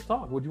 yeah, let's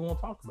talk. What do you want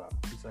to talk about?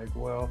 She's like,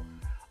 well,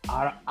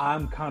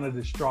 I'm kind of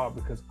distraught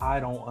because I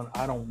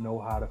don't know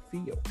how to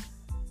feel.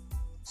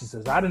 She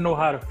says, I didn't know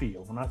how to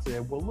feel. And I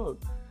said, well,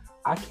 look,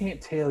 I can't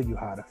tell you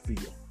how to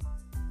feel.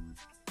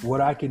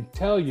 What I can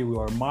tell you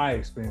are my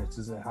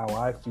experiences and how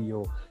I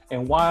feel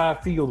and why I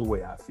feel the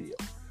way I feel.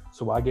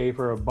 So I gave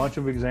her a bunch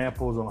of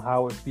examples on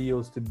how it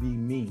feels to be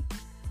me.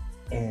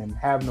 And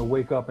having to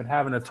wake up and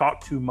having to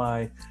talk to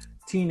my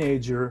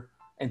teenager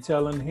and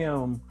telling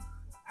him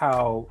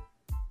how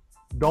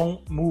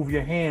don't move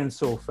your hands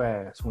so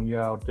fast when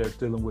you're out there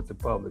dealing with the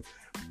public.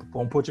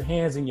 Don't put your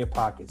hands in your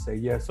pocket. Say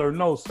yes or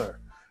no, sir.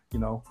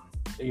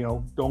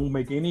 Don't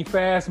make any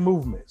fast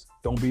movements.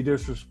 Don't be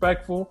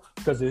disrespectful,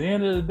 because at the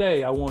end of the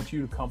day, I want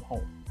you to come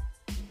home.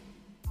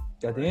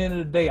 At the end of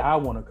the day, I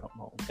want to come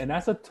home. And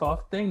that's a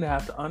tough thing to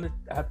have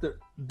to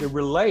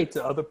relate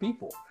to other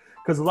people.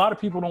 Because a lot of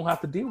people don't have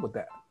to deal with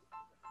that.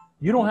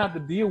 You don't have to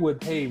deal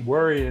with,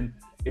 worrying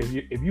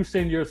if you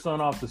send your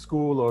son off to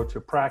school or to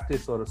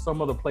practice or to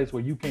some other place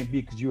where you can't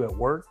be because you at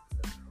work.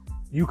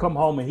 You come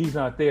home and he's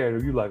not there.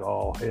 You're like,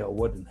 oh hell,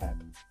 what didn't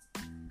happen?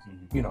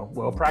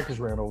 Well, practice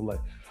ran over.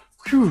 Like,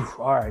 whew,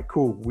 all right,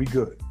 cool, we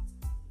good.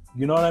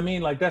 You know what I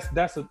mean? Like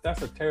that's a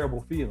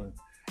terrible feeling.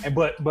 And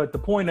but the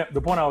point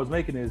I was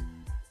making is,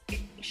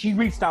 she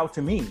reached out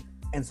to me,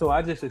 and so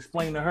I just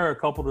explained to her a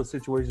couple of the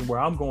situations where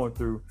I'm going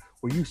through.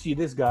 Where you see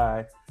this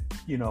guy,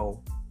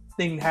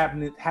 thing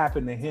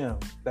happen to him,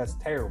 that's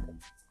terrible.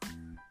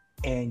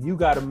 And you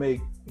gotta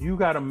make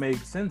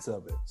sense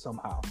of it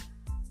somehow.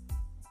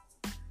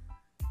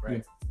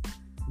 Right.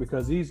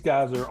 because these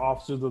guys are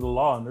officers of the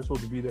law and they're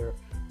supposed to be there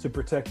to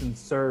protect and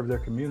serve their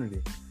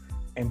community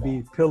and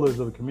be pillars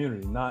of the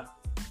community, not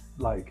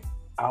like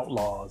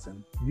outlaws.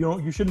 And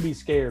you shouldn't be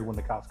scared when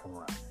the cops come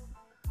around.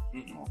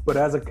 But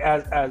as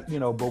you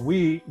know, but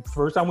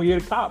first time we hear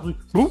the cops,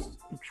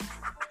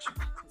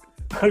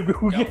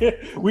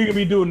 we can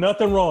be doing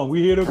nothing wrong.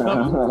 We hear them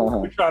coming.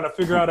 We're trying to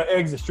figure out an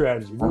exit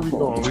strategy. Where we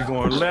going? We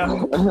going left?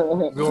 You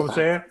know what I'm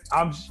saying?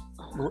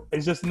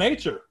 It's just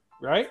nature,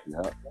 right?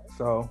 Yeah.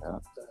 So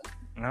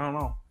I don't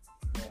know.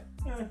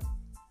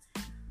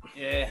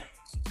 Yeah.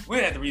 We're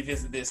gonna have to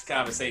revisit this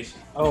conversation.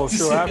 Oh,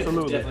 sure,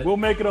 absolutely. We'll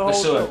make it a whole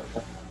show.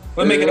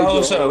 We'll make it a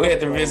whole show. We have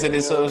to revisit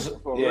this.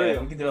 Yeah,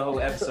 we can do a whole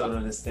episode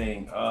on this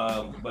thing.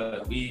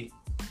 But we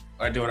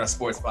are doing our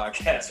sports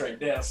podcast right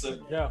now. So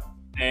yeah.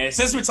 And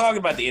since we're talking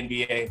about the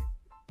NBA,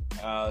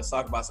 let's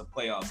talk about some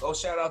playoffs. Oh,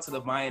 shout out to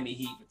the Miami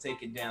Heat for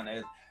taking down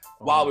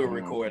while we were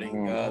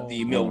recording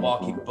the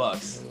Milwaukee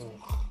Bucks.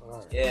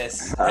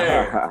 Yes,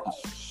 sir.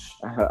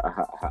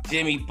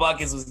 Jimmy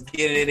Buckets was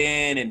getting it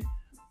in, and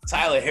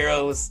Tyler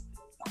Herro was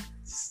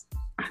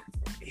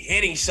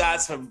hitting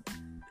shots from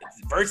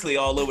virtually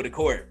all over the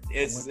court.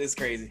 It's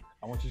crazy.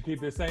 I want you to keep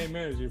the same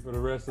energy for the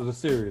rest of the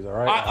series, all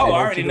right? I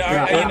already know.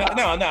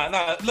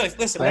 No.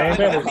 Listen.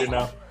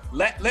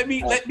 Let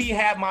me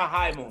have my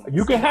high moments.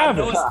 You can have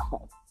it.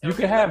 You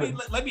can have it.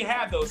 Let me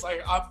have those.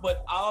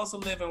 But I also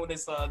live in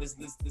this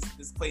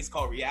place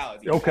called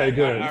reality. Okay,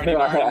 good. I already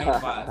know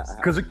vibes.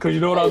 Because you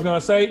know what I was gonna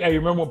say? Hey, you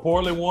remember when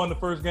Portland won the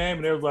first game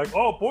and they was like,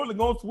 "Oh, Portland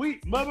gonna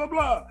sweep," blah blah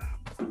blah.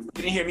 You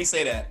didn't hear me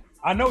say that.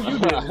 I know you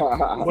didn't,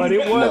 but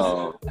it was.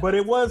 No. But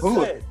it was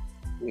said.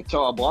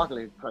 Charles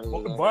Barkley crazy.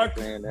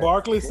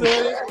 Barkley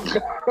said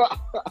it.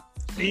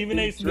 Stephen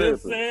A.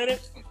 Smith said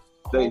it.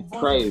 They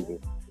crazy.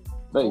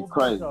 They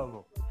crazy.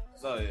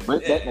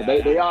 But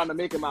they are in the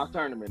Mickey Mouse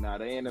tournament now.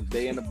 They in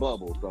the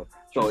bubble.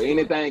 So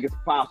anything is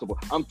possible.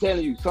 I'm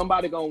telling you,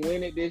 somebody gonna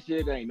win it this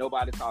year. There ain't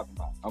nobody talking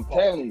about. I'm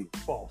telling you.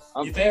 False.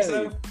 You think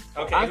so?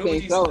 Okay. I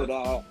think so,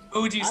 dog.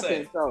 Who would you say? I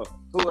think so.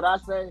 Who would I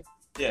say?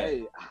 Yeah.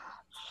 Hey,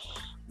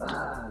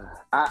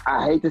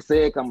 I hate to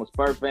say it, 'cause I'm a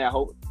Spurs fan. I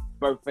hope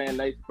Spurs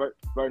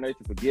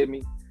Nation forgive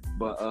me,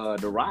 but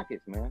the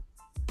Rockets, man.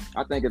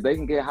 I think if they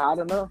can get hot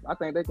enough, I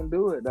think they can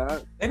do it,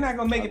 dog. They're not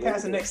gonna make it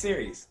past the next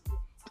series.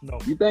 No.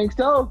 You think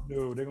so?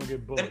 No, they're gonna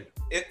get bullied.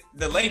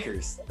 The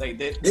Lakers, like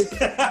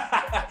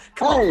that.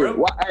 Come on,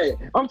 bro.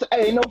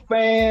 Hey, no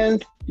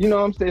fans. You know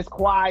what I'm saying? It's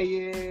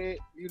quiet.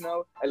 You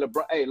know,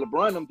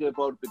 LeBron them just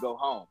voted to go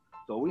home.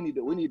 So we need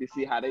to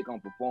see how they gonna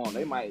perform.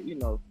 They might,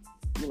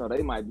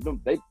 they might.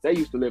 They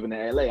used to live in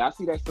LA. I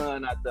see that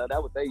sun out there.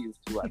 That's what they used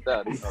to out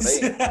there. They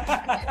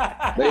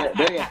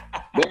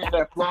in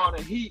that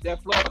Florida heat,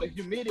 that Florida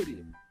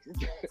humidity.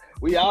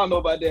 We all know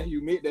about that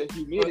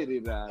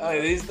humidity now.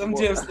 Them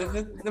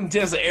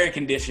gyms are air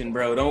conditioned,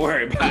 bro. Don't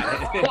worry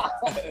about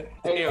it.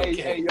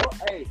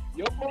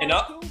 Your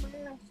boys too,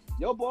 man.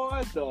 Your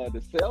boys,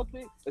 the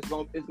Celtics. It's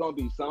gonna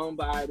be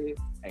somebody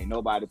ain't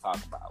nobody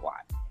talking about.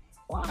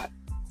 Why?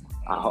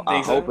 I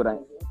hope it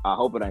ain't. I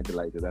hope it ain't the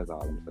Lakers. That's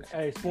all I'm saying.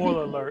 Hey,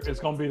 spoiler alert! It's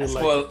gonna be the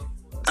Lakers.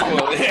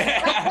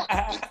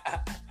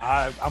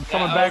 I'm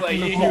coming back from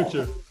the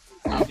future.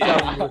 I'm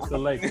telling you, it's the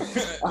Lakers.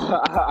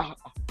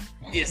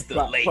 It's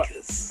the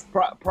Lakers.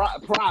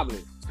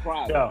 Probably.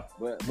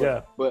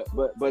 Yeah. But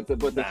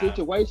the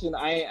situation,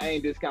 I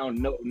ain't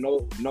discounting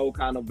no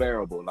kind of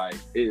variable. Like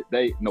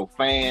they no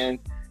fans.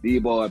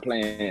 These boys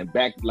playing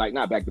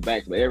not back to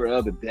back, but every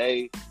other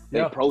day.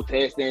 They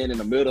protesting in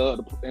the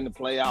middle in the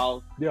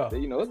playoffs. Yeah.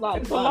 There's a lot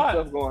of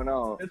stuff going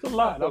on. It's a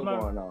lot. Going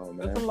on,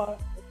 man. It's a lot.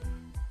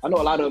 I know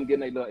a lot of them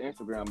getting their little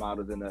Instagram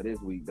models in there this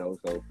week though,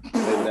 so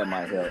maybe that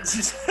might help.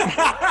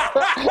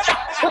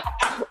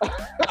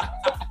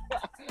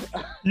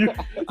 You're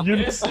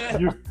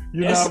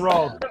not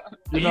wrong.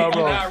 You're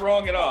not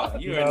wrong at all.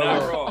 You are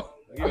not wrong.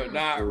 You are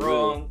not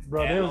wrong.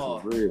 Bro,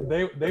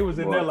 they was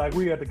in there like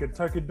we at the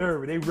Kentucky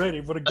Derby. They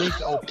ready for the gate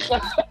to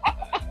open.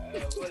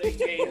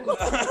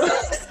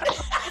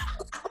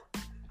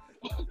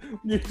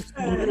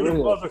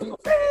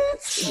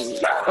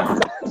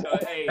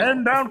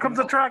 And down comes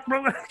the track,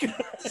 brother.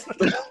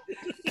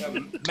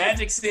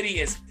 Magic City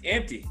is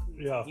empty.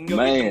 Yeah. You can go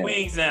get the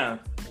wings down.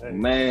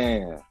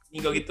 Man. You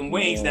can go get them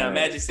wings down.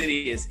 Magic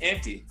City is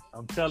empty.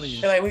 I'm telling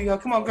you. They're like, we go,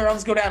 come on, girl,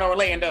 let's go down to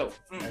Orlando.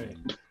 Hey,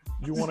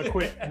 you want a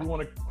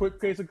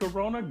quick case of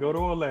Corona? Go to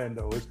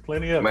Orlando. There's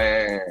plenty of it.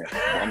 Man,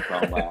 I'm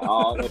talking about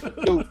all up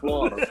through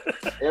Florida.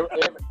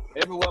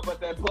 Everywhere but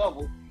that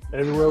bubble.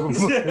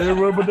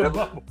 Everywhere but that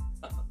bubble.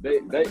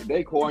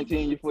 They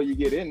quarantine you before you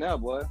get in there,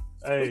 boy.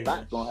 Hey,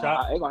 they're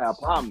gonna have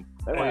problems.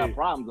 They're gonna have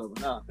problems over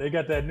now. They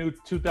got that new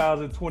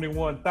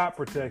 2021 thought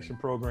protection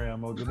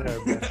program over there,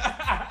 man.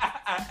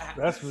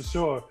 That's for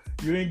sure.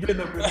 You ain't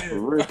getting up in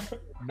there.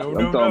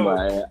 I'm talking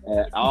about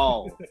at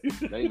all.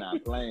 They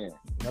not playing.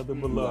 Nothing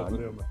but love for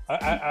them.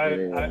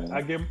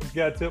 I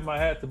gotta tip my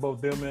hat to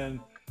both them and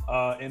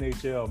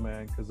NHL,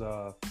 man, because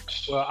I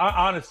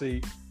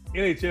honestly,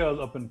 NHL is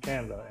up in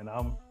Canada, and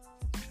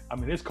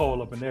it's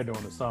cold up in there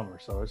during the summer,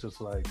 so it's just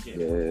like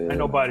ain't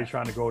nobody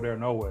trying to go there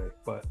no way.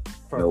 But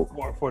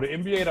for the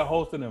NBA to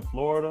host it in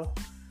Florida,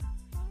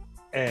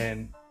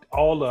 and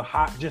all the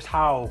just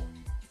how,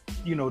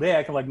 they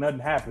acting like nothing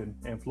happened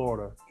in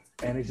Florida,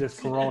 and it's just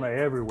Corona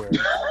everywhere.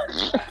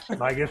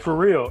 Like, it's for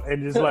real.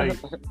 And just like,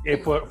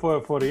 if for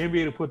the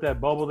NBA to put that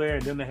bubble there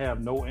and then they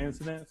have no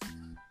incidents,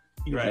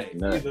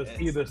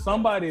 either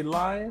somebody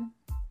lying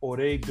or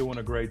they doing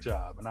a great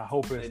job. And I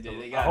hope it's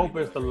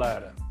the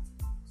latter.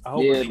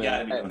 They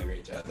gotta be doing a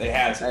great job. They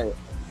have to.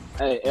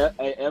 Hey,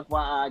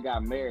 FYI, I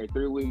got married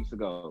 3 weeks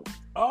ago.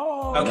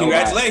 Oh,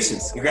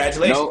 congratulations.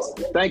 Congratulations.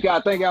 No, thank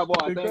y'all,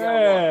 boy.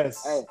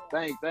 Congrats. Hey,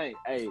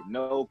 Hey,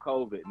 no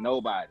COVID,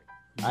 nobody.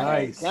 Nice. I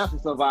had cancer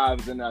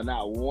survivors in there,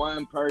 not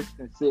one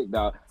person sick,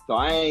 dog. So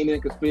I ain't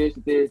in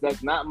conspiracy theories.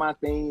 That's not my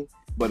thing.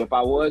 But if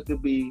I was to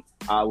be,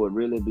 I would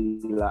really be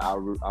like, I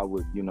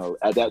would,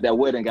 that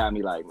wedding got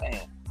me like,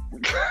 man.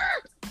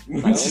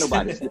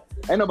 Like,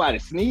 ain't nobody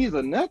sneeze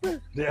or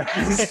nothing. Yeah.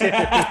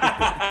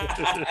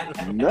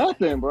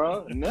 Nothing,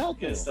 bro.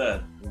 Nothing. Good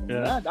stuff.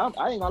 Yeah.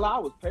 I ain't gonna lie, I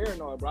was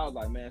paranoid, bro. I was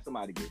like, man,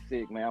 somebody get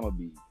sick, man. I'm gonna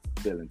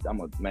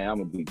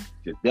be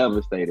just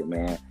devastated,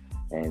 man.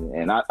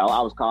 And I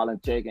was calling,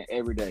 checking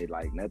every day,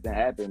 like nothing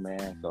happened,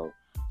 man. So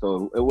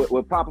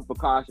with proper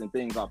precaution,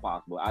 things are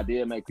possible. I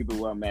did make people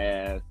wear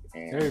masks,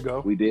 and there you go.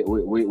 We did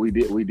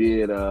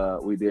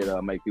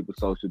make people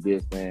social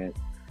distance.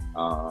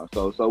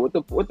 So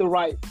with the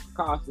right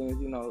cautions,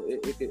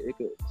 it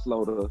could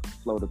slow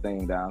the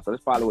thing down. So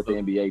that's probably what the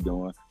NBA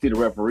doing. See the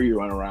referee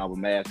running around with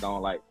masks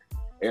on, like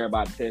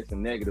everybody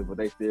testing negative, but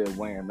they still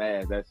wearing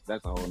masks.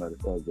 That's a whole nother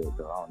subject.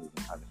 So I don't even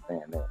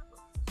understand that.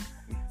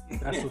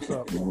 That's what's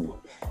up.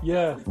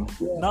 Yeah.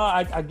 No,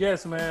 I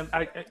guess, man.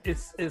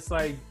 It's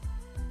like,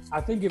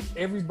 I think if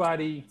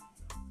everybody,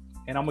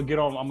 and I'm gonna get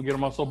on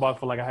my soapbox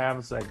for like a half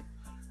a second.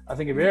 I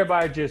think if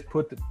everybody just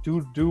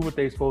do what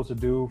they're supposed to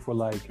do for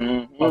like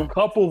a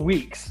couple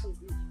weeks,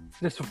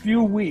 just a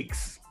few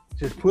weeks,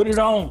 just put it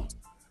on.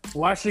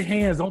 Wash your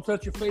hands. Don't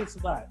touch your face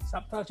a lot.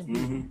 Stop touching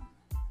people,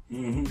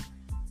 and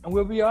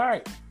we'll be all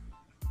right.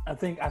 I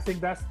think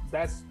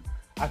that's.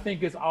 I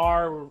think it's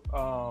our.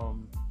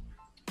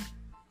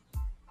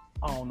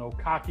 I don't know,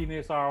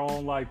 cockiness, our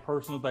own like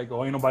personal, like,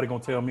 oh, ain't nobody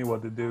gonna tell me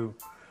what to do.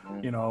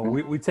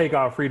 We take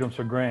our freedoms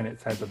for granted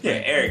type of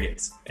thing. Yeah,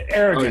 arrogance.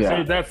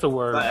 That's the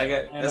word.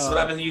 That's what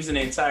I've been using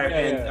the entire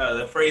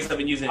the phrase I've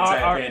been using the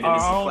entire pandemic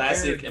is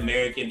classic arrogance.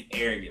 American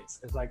arrogance.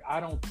 It's like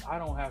I don't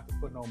have to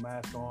put no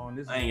mask on.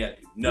 This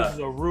is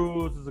a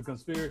ruse, this is a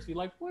conspiracy.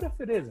 Like, what if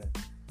it isn't?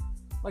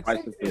 Like,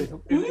 is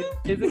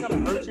it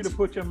gonna hurt you to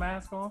put your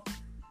mask on?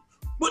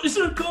 But it's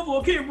uncomfortable.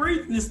 I can't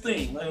breathe in this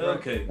thing. Like,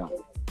 okay.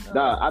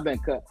 Dog,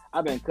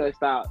 I've been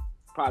cussed out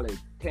probably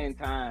 10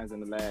 times in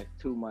the last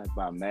 2 months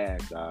by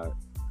masks, dog.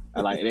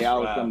 Like, they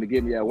always come to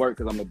get me at work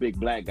because I'm a big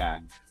black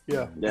guy.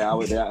 Yeah. They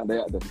always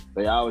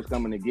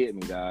coming to get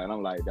me, dog. And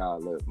I'm like,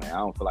 dog, look, man, I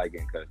don't feel like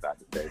getting cussed out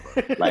today,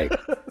 bro.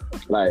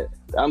 like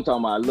I'm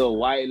talking about little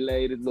white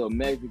ladies, little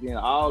Mexican,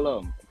 all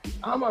of them.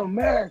 I'm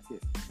American.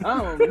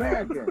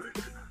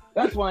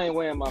 That's why I ain't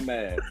wearing my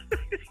mask.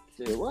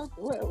 Shit,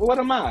 what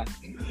am I?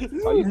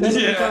 Are you telling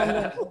me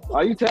something?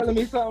 Are you telling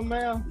me something,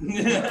 ma'am?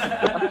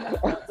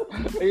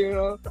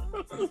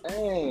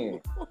 Dang.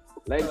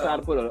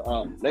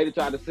 Lady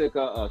tried to sick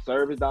a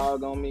service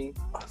dog on me.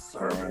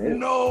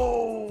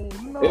 No.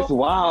 It's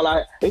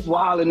wild. It's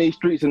wild in these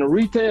streets. In the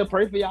retail,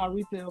 pray for y'all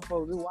retail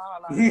folks. It's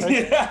wild out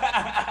here.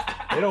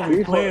 They don't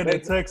be playing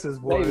in Texas,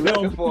 boy. They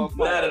looking for a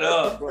not at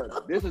all.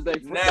 This is their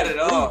not at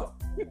all.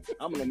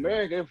 I'm an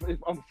American.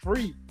 If I'm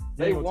free.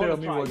 They want to tell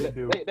me what to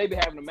do. They be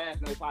having the mask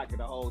in their pocket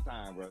the whole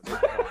time, bro. They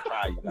want to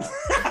try you, dog.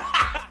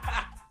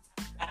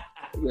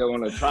 They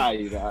want to try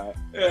you, dog.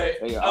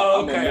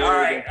 Okay, all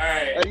right.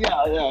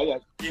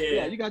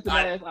 Yeah, you got the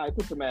mask. All right,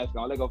 put the mask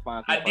on. Let's go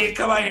find I did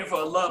come out here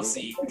for a love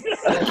seat.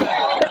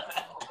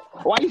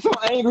 Why you so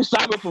angry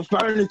shopping for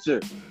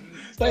furniture?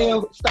 Stay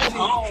home,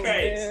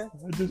 man.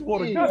 I just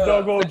want a good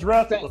doggone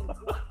dresser.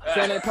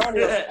 San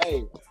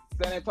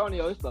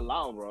Antonio, it's the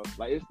law, bro.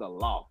 Like, it's the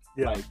law.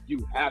 Yeah. Like,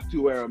 you have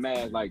to wear a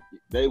mask. Like,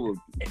 they will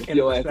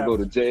your ass to go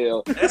to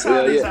jail. That's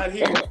how it is out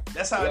here.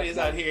 That's how it is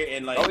out here.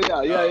 And like,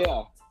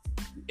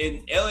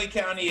 in LA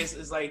County,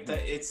 it's like that.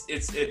 It's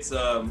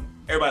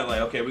everybody like,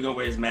 okay, we're gonna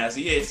wear this mask.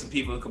 So, yeah, some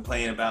people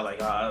complain about like,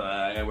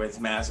 I gotta wear this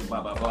mask and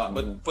blah blah blah.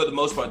 But for the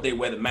most part, they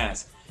wear the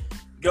mask.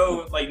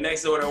 Go like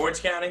next door to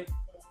Orange County.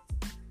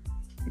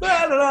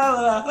 Blah,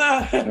 blah, blah,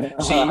 blah.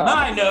 See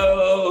my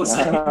nose.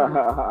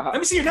 Let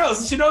me see your nose.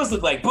 What's your nose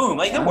look like? Boom.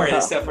 Like, don't wear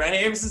this stuff around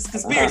here. This is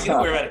conspiracy.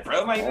 Don't worry about it,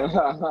 bro. Like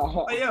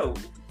yo.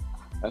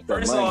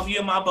 First off, you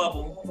in my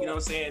bubble. You know what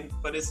I'm saying?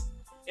 But it's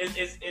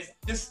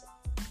just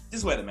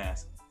wear the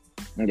mask.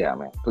 Yeah,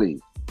 man.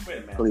 Please. Wear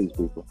the mask. Please,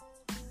 people.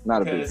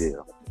 Not a big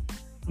deal.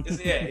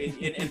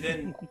 And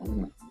then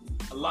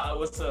a lot.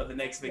 What's the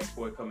next big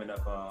sport coming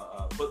up?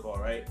 Football,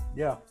 right?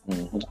 Yeah.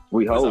 Mm-hmm.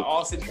 We hope.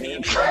 Austin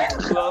Peavy.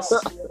 Who else?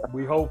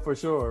 We hope for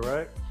sure,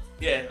 right?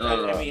 Yeah.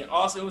 I mean,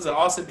 also it was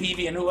Austin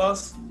Peavy and who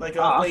else? Like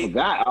I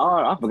forgot.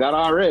 I forgot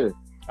already.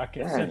 I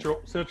can't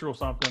Central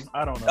something.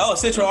 I don't know. Oh,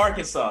 Central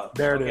Arkansas.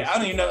 There it is. I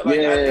don't even know. Like,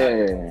 I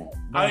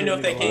don't even know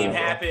if that game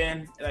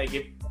happened. Like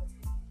if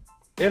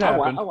it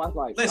happened. I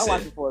watched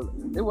it for.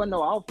 It wasn't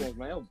no offense,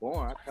 man. It was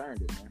boring. I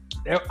turned it,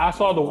 man. I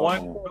saw the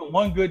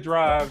one good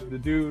drive. The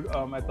dude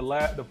at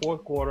the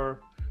fourth quarter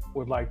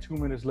with like 2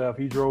 minutes left,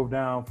 he drove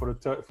down for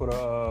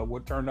the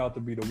what turned out to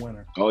be the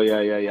winner. Oh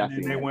yeah.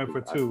 And they went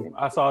for two.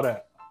 I saw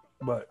that.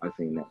 But I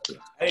seen that too.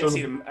 I didn't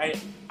see them. I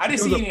didn't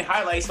see any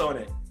highlights on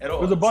it at all.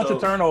 It was a bunch of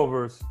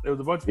turnovers. It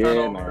was a bunch of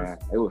turnovers. Man.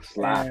 It was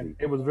sloppy.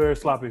 It was very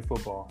sloppy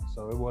football,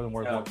 so it wasn't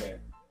worth it. Okay.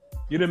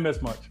 You didn't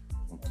miss much.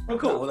 Well,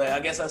 cool. Well, I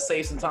guess I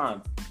saved some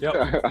time. Yep.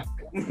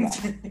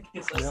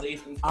 Saved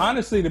some time.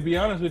 Honestly, to be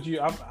honest with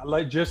you,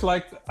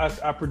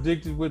 I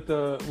predicted with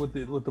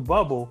the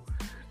bubble,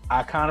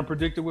 I kind of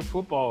predicted with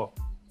football.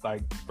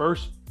 Like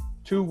first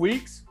 2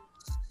 weeks,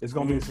 it's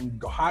gonna be some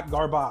hot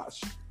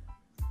garbage.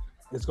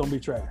 It's gonna be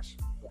trash.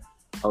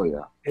 Oh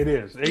yeah, it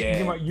is.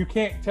 You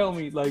can't tell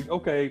me like,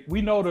 okay,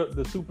 we know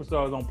the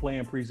superstars don't play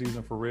in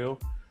preseason for real,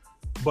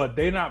 but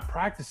they're not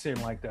practicing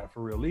like that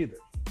for real either.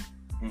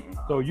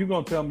 Mm-mm. So you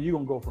gonna tell me you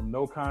gonna go from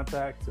no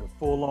contact to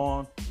full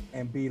on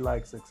and be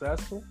like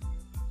successful?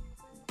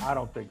 I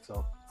don't think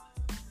so.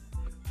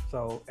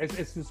 So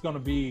it's just gonna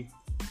be.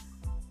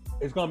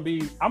 It's gonna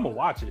be. I'm gonna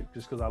watch it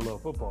just because I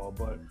love football,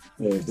 but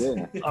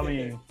I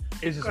mean.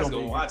 It's just gonna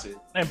watch it,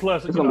 and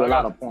plus it's gonna be a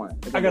lot of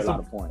points. I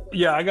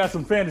got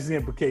some fantasy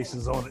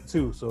implications on it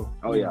too. So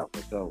for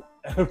sure.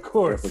 Of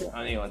course. I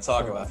don't even want to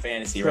talk about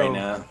fantasy right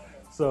now.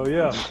 So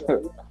yeah.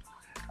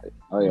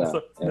 Oh yeah.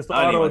 Mr.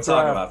 I don't even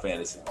talk about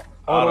fantasy.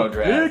 Auto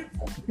draft.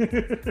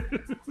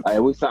 Hey,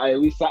 we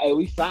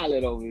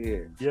solid over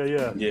here.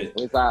 Yeah.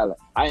 We solid.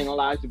 I ain't gonna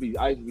lie. I used to be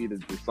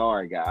the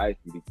sorry guy. I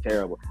used to be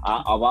terrible.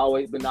 I've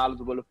always been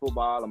knowledgeable of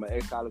football. I'm an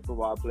ex-college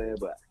football player,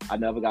 but I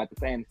never got the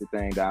fantasy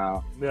thing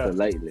down till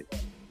lately.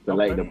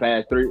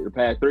 The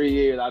past 3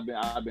 years, I've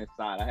been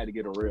solid. I had to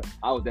get a real.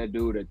 I was that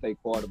dude that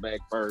take quarterback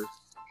first.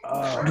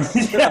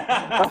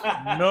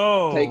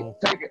 No. Taking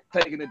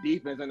the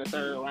defense in the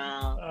third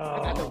round.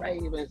 I got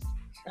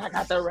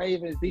the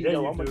Ravens.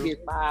 I'm gonna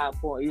get 5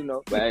 points.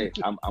 But hey,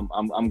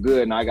 I'm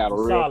good now. I got a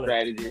real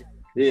strategy.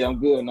 Yeah, I'm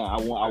good now.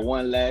 I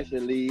won last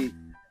year league.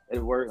 It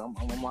worked. I'm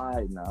all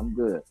right now. I'm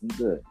good.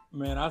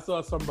 Man, I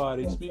saw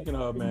somebody. Speaking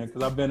of, man,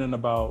 because I've been in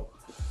about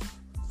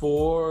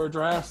 4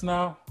 drafts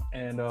now,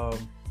 and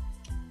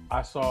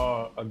I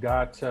saw a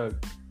guy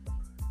took.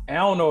 I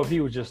don't know if he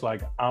was just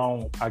like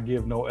I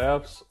give no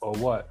Fs or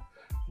what,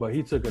 but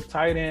he took a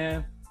tight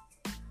end.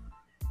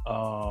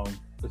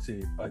 Let's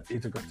see. He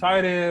took a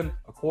tight end,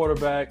 a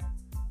quarterback,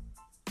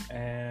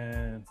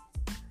 and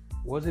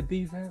was it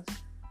defense?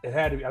 It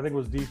had to be. I think it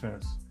was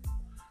defense.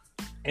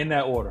 In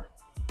that order.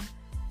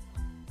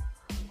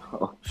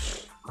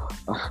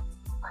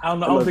 I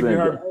don't think you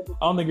heard.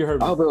 I don't think you heard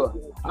me.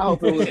 I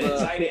hope it was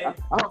tight end.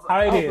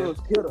 I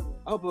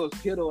hope it was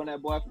Kittle and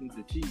that boy from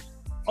the Chiefs.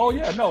 Oh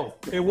yeah, no,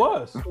 it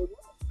was.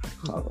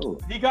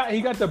 He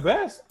got the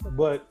best,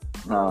 but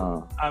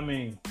I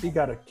mean, he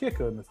got a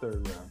kicker in the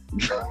 3rd round.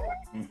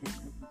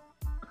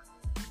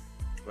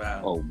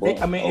 Wow. Oh boy.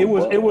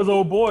 It was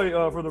old boy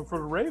for the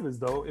Ravens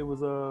though. It was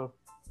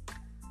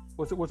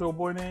what's old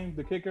boy name?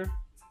 The kicker.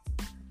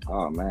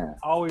 Oh man.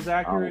 Always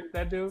accurate.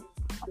 That dude.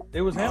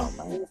 It was him.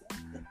 Man.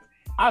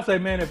 I say,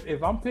 man,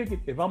 if I'm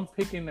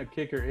picking a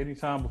kicker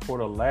anytime before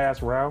the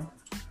last round,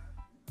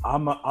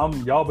 I'm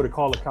y'all better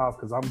call the cops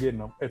because I'm getting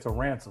them. It's a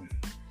ransom.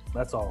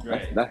 That's all.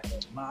 Right.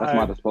 That's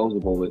my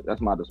disposable. That's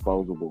my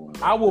disposable.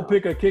 I will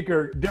pick a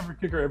different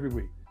kicker every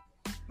week.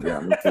 Yeah,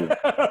 me too.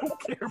 I don't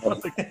care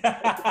about the kicker.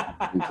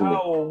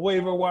 I will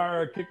waiver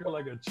wire a kicker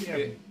like a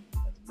champion,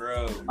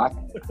 bro. I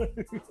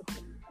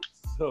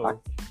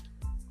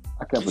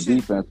kept a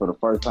defense for the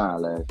first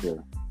time last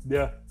year.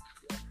 Yeah.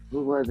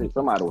 Who was it?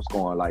 Somebody was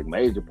scoring like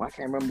major. I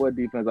can't remember what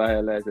defense I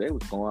had last year. They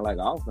was scoring like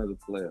offensive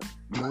players.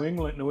 New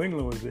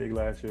England was big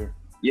last year.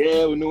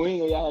 Yeah, with New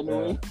England, y'all had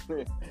New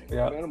England.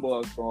 Yeah, man, them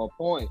boys scoring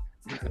points.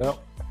 Yep,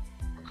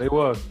 they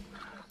was.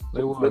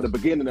 At the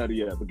beginning of the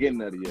year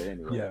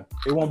anyway. Yeah,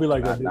 it won't be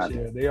like that this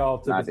year. They all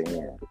took it.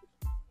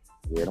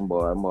 Yeah, them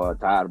boys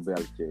tired of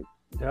Belichick.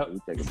 Yep.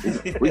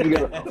 We can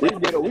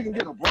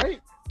get a break.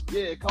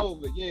 Yeah,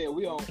 COVID. Yeah,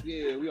 we don't want to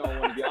get.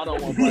 I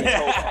don't want to bring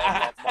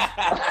COVID.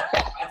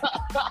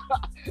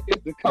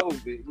 It's the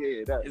COVID.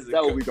 Yeah, that's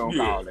what we gonna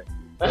call it.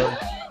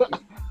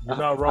 You're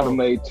not wrong.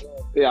 I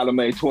done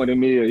made 20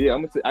 mil. Yeah,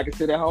 I can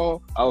sit at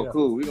home. Oh, yeah.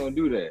 Cool. We gonna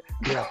do that.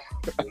 Yeah.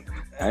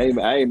 I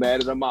ain't mad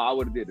at them all. I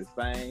would have did the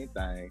same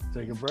thing.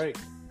 Take a break.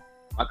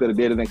 I could have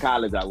did it in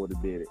college. I would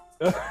have did it.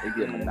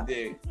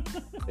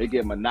 It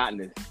get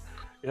monotonous.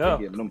 Yeah.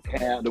 They get them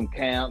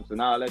camps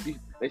and all that.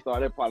 They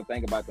started probably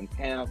thinking about them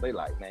camps. They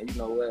like, man, you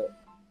know what?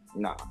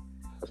 Nah.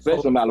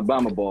 Especially them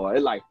Alabama boys.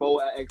 It's like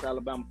 4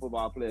 ex-Alabama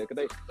football players.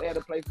 Because they had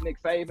to play for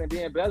Nick Saban,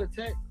 then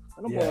Belichick.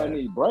 And them boys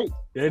need breaks.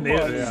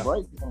 Yeah.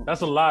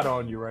 That's a lot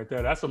on you right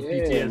there. That's some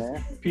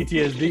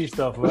PTSD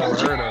stuff I've ever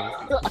heard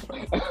of.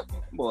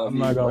 Boy, I'm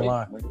not going to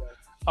lie.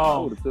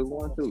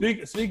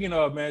 Speaking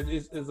of, man,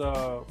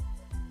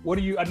 What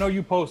do you? I know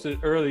you posted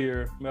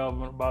earlier,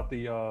 Melvin, about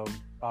the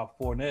about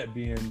Fournette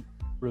being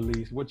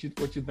released. What you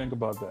think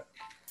about that?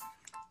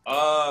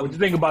 What you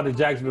think about the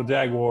Jacksonville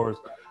Jaguars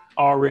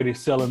already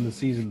selling the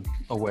season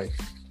away?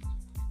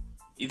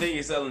 You think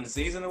you're selling the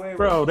season away,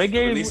 bro? They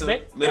gave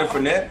Leonard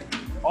Fournette.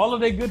 All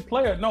of their good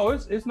players. No,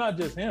 it's not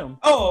just him.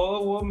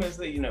 Oh, well,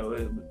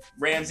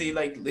 Ramsey,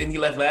 then he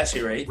left last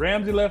year, right?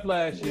 Ramsey left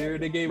last year.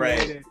 They gave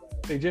away.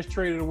 They just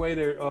traded away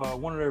their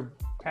one of their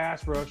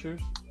pass rushers.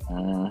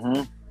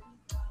 Mm-hmm.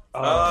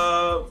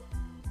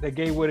 They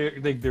gave away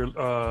their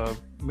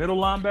middle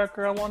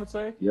linebacker, I want to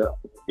say.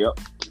 Yep.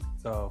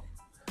 So,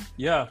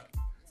 yeah,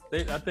 I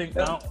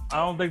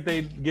don't think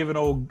they've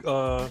given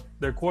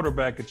their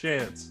quarterback a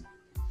chance.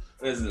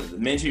 What is it?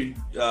 Minshew.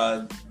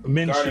 Gardner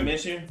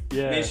Minshew.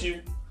 Yeah.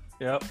 Minshew.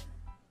 Yep.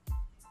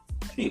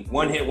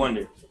 One hit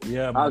wonder.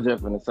 Yeah. I was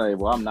just gonna say,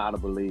 well, I'm not a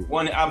believer.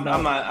 I'm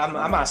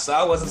not.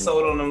 I wasn't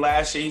sold on him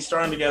last year. He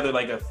strung together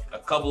like a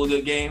couple of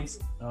good games.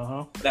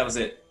 That was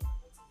it.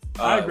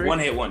 I agree. One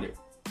hit wonder.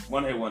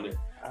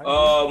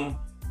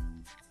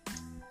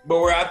 But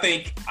where I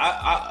think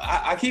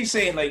I keep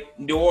saying like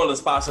New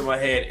Orleans pops in my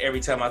head every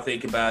time I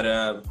think about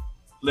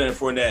Leonard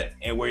Fournette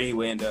and where he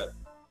would end up.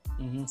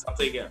 Mm-hmm. So I'm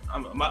thinking,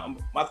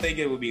 my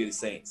thinking would be the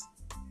Saints.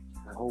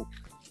 I hope.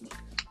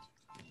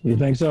 You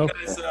think so?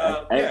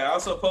 I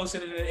also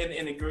posted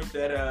in the group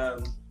that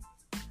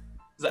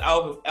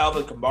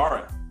Alvin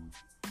Kamara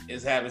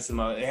is having some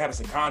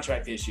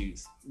contract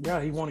issues. Yeah,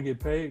 he want to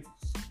get paid.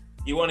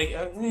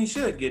 He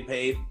should get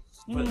paid,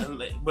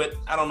 but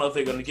I don't know if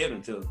they're going to give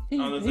him to him. I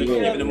don't know if they're going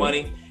to give him the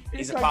money.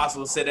 He could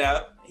possibly sit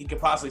out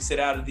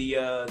of the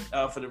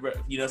for the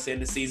end of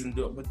the season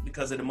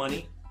because of the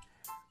money.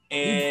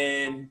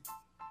 And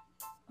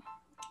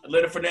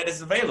Leonard Fournette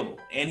is available,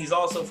 and he's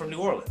also from New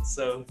Orleans.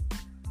 So,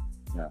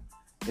 yeah,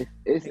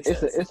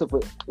 it's a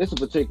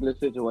particular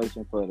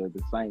situation for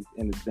the Saints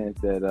in the sense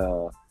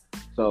that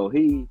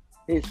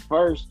his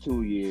first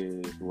 2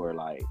 years were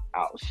like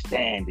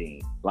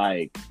outstanding,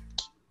 like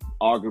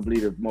arguably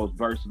the most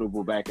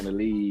versatile back in the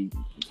league,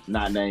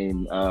 not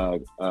named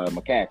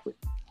McCaffrey.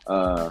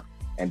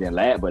 And then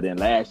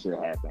last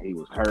year happened. He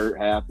was hurt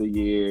half the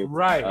year.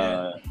 Right.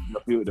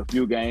 The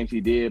few games he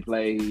did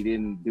play, he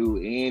didn't do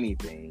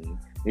anything.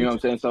 You know what I'm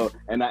saying? So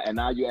and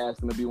now you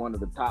ask him to be one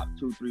of the top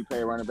 2-3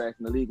 paid running backs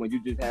in the league when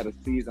you just had a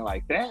season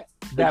like that.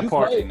 That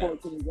part. Played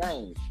 14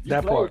 games.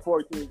 You played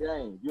 14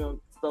 games. You know,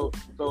 so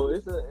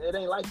it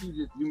ain't like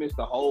you missed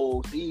the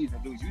whole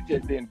season, dude. You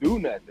just didn't do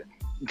nothing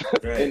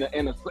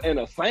in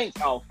a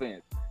Saints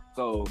offense.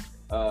 So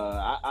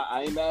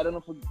I ain't mad at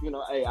him for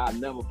Hey, I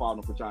never fought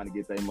him for trying to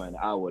get their money.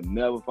 I would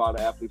never fault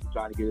an athlete for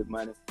trying to get his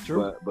money.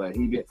 True. But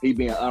he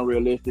being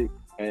unrealistic.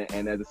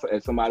 And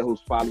as somebody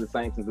who's followed the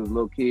Saints since he was a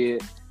little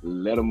kid,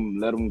 let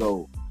him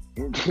go.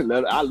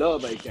 I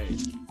love AK.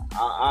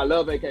 I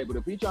love AK, but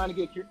if he's trying to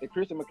get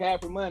Christian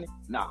McCaffrey money,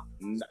 nah.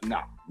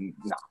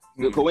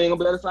 Because we ain't gonna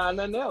be able to sign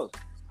nothing else.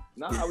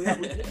 Nah,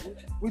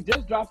 we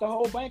just dropped the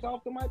whole bank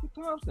off to Michael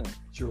Thompson.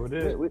 Sure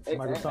did.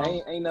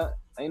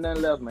 Ain't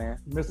nothing left, man.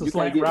 Mr.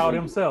 Slant route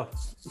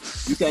himself.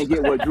 You can't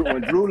get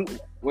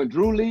when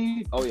Drew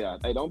leaves. Oh yeah,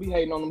 hey, don't be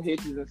hating on them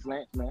hitches and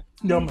slants, man.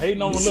 No, I'm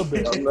hating on a little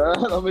bit.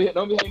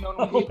 Don't be hating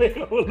on them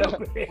hitches. 1,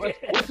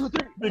 2,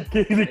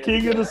 3. The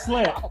king of the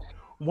slant.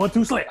 1,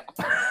 2 slant.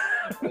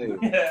 Hey,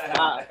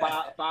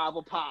 five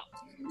a pop.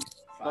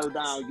 Third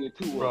down, get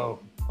 2. Bro,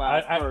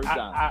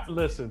 I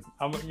listen.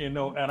 I'm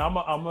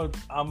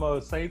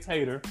a Saints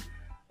hater.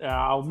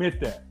 I'll admit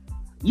that.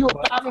 You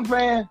a Falcons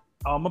fan?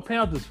 I'm a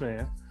Panthers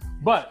fan,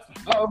 but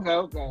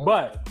okay.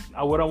 But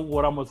what I'm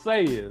gonna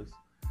say is,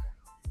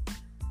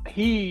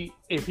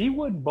 if he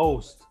wouldn't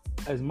boast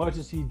as much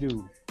as he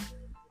do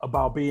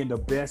about being the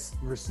best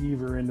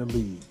receiver in the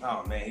league.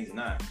 Oh man, he's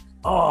not.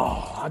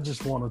 Oh, I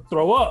just want to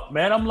throw up,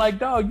 man. I'm like,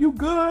 dog, you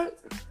good?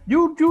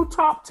 You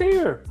top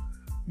tier,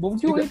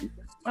 but you ain't.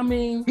 I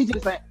mean, he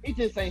just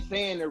ain't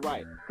saying it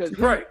right. Cause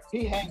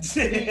he ain't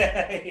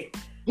saying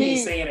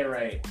it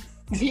right.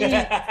 He's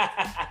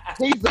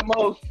the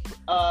most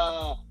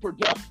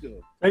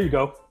productive. There you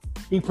go.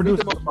 He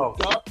produces the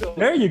most.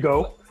 There you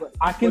go.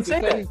 I can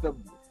say that.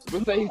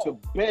 We'll say he's the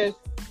best.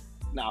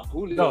 Now,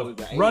 Julio is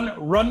the alien.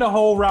 Run the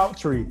whole route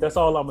tree. That's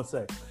all I'm gonna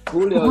say.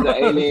 Julio's the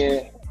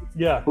alien.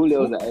 Yeah.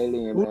 Julio's the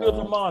alien. Julio's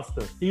a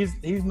monster.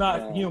 He's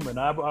not human.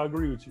 I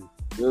agree with you.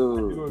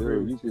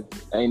 Dude,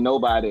 ain't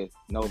nobody.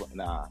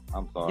 Nah,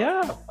 I'm sorry.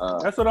 Yeah,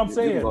 that's what I'm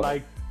saying.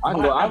 Like, I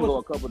can go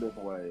a couple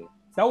different ways.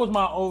 That was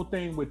my old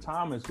thing with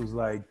Thomas. Was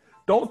like,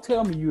 don't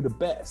tell me you the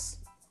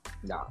best.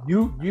 Nah.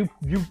 You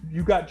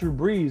got Drew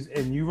Brees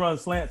and you run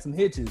slants and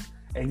hitches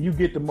and you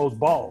get the most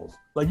balls.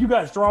 Like, you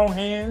got strong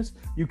hands,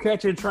 you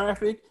catch in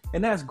traffic,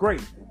 and that's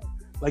great.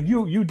 Like,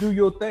 you do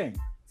your thing.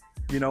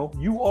 You know,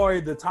 you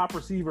are the top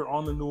receiver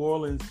on the New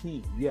Orleans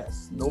team.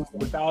 Yes, no,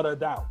 without a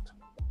doubt,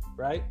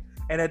 right?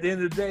 And at the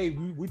end of the day,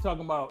 we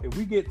talking about if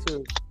we get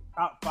to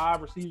top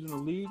 5 receivers in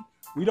the league,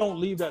 we don't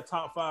leave that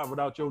top 5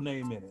 without your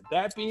name in it.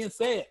 That being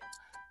said,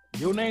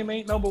 your name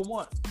ain't number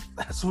 1.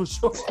 That's for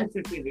sure.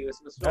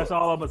 That's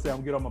all I'm gonna say. I'm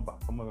gonna get on my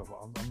box. I'm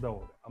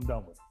done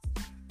with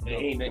it.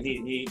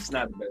 He's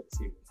not the best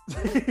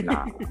receiver.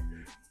 Nah.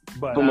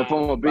 But from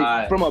a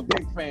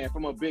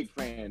big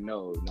fan,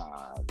 no,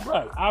 nah.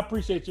 Right. I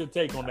appreciate your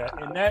take on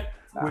that. And that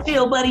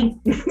buddy.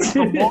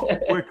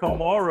 with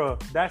Kamara,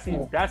 that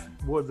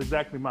was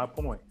exactly my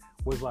point.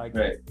 Was like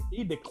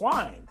he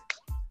declined.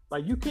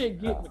 Like you can't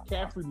get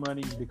McCaffrey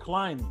money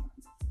declining.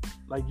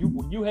 Like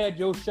you had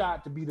your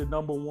shot to be the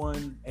number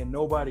one and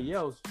nobody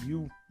else,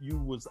 you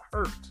was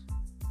hurt.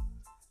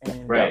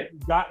 And you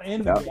got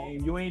in the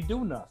game, you ain't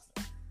do nothing.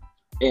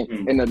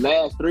 In the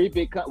last 3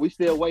 big we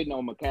still waiting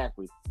on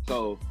McCaffrey.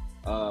 So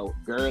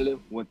Gurley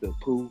went to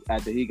Pooh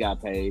after he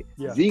got paid.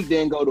 Yeah. Zeke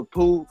didn't go to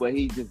Pooh, but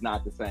he's just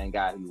not the same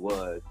guy he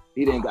was.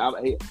 He didn't.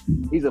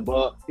 He's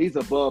above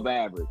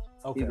average.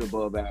 Okay. He's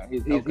above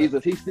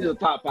average. He's still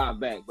top 5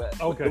 back. But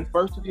the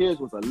first 2 years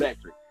was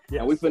electric. Yes.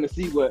 And we finna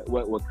see what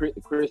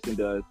Christian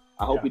does.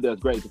 I hope he does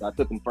great because I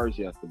took him first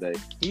yesterday.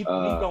 He's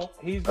gonna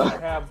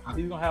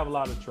have a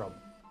lot of trouble.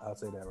 I'll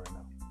say that right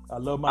now. I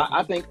love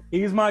I think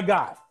he's my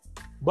guy,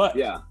 but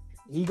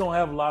he's gonna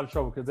have a lot of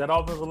trouble because that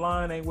offensive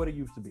line ain't what it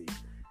used to be.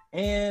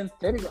 And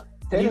Teddy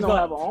don't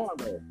have an arm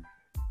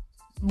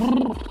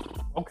though.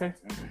 Okay.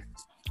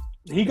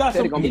 He got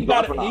some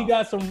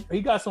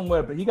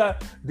weapons. He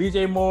got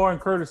DJ Moore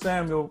and Curtis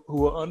Samuel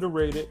who are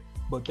underrated,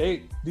 but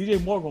DJ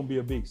Moore gonna be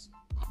a beast.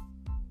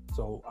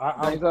 So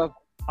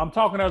I'm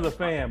talking as a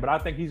fan, but I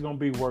think he's gonna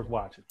be worth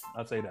watching.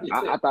 I'll say that.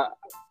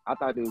 I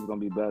thought he was gonna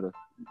be better,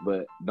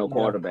 but no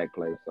quarterback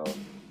play. So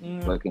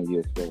what can you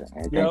expect?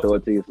 And can't throw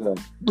it to yourself.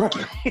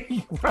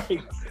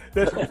 Right.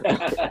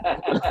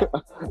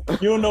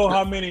 You don't know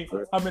how many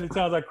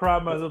times I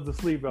cried myself to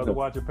sleep after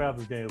watching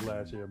Panthers games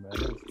last year,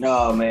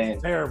 man. Man,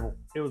 terrible.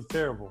 It was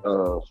terrible.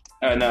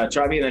 No,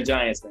 try being a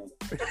Giants fan.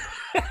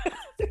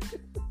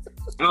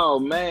 Oh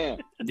man,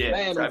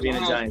 try being a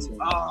Giants fan.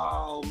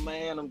 Oh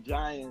man, I'm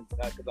Giants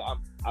because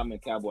I'm in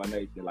Cowboy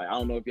Nation. Like I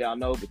don't know if y'all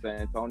know, but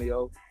San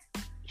Antonio.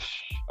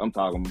 I'm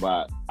talking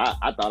about.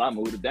 I thought I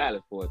moved to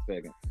Dallas for a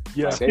second.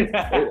 Yeah, like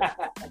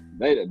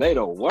they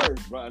the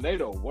worst, bro. They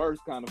the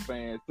worst kind of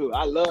fans too.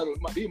 I love them.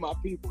 These my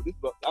people.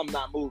 I'm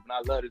not moving.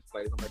 I love this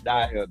place. I'm a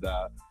die-hard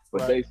dog.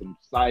 But they some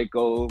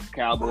psycho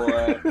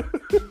Cowboy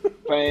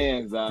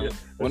fans.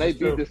 When they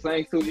beat the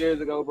Saints 2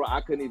 years ago, bro, I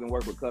couldn't even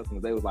work with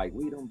customers. They was like,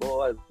 "We them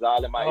boys,"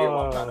 all in my ear.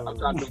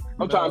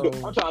 I'm trying to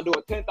do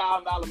a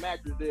 $10,000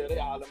 mattress deal. They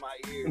all in my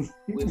ear,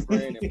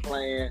 whispering and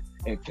playing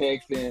and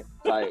texting.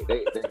 Like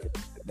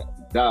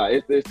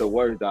it's the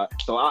worst, dog.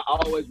 So I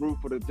always root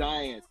for the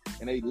Giants,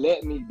 and they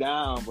let me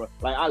down, bro.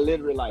 Like I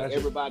literally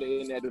everybody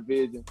in that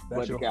division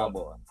but the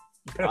Cowboys.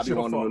 I be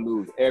wanting to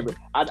lose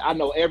I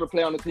know every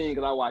play on the team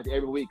because I watch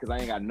every week because I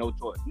ain't got no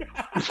choice.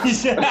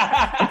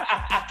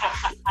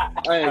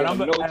 I'm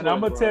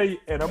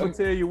gonna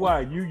tell you why.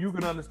 You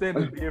can understand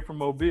me being from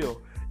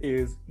Mobile.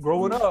 Is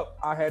growing up,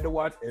 I had to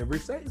watch every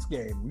Saints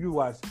game.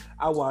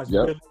 I watched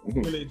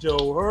Billy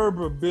Joe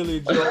Herbert, Billy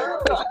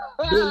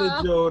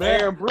Joe,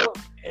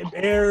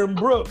 Aaron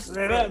Brooks,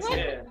 and that's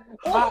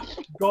hot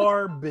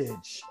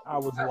garbage. I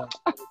was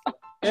watching.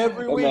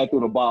 Every week. Man threw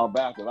the ball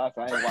backwards. I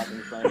ain't watching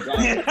the same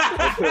game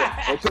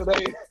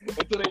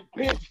until they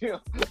pinch him.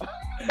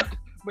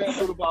 Man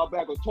threw the ball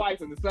backwards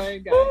twice in the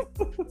same game.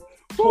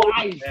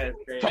 Twice.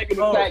 Taking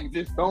the sack and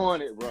just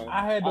throwing it, bro.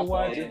 I had to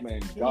watch this man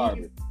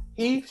garbage.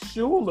 Heath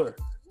Schuler.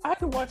 I had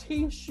to watch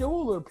Heath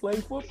Schuler play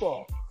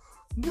football.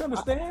 You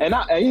understand?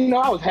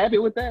 I was happy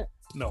with that.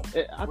 No.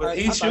 I thought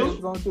he was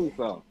going to do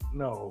something.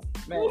 No.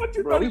 Man,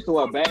 bro, we used to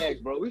wear bags,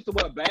 bro.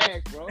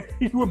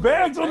 You wore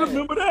bags on it,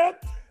 remember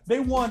that? They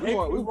won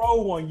every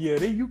row one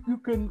year. You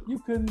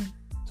couldn't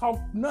talk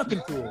nothing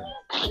to them.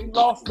 They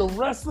lost the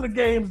rest of the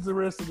games the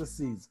rest of the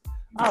season.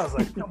 I was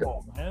like, come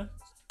on, man.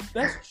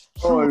 That's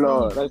true. Oh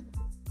Lord, that's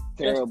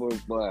terrible,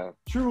 boy.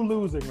 True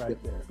losing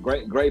right there.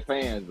 Great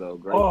fans though.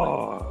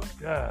 God.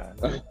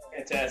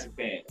 Fantastic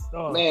fans.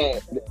 Oh.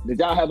 Man, did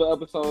y'all have an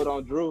episode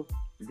on Drew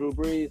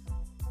Brees?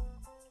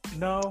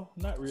 No,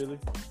 not really.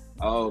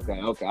 Oh, okay.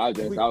 I was gonna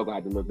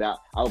have to look that.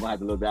 I was gonna have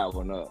to look that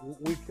one up.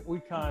 We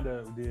kind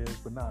of did,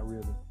 but not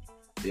really.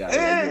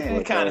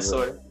 Yeah, kind of,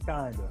 sort of.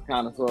 Kind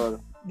of, sort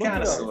of.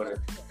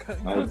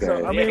 Okay.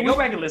 So, I mean, go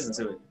back and listen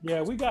to it.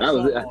 Yeah, we got that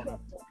was it. on it.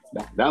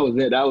 That was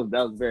it. That was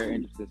a very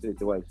interesting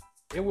situation.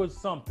 It was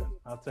something.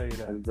 I'll tell you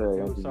that. It was a very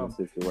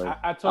interesting situation.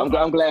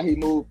 I'm glad he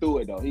moved through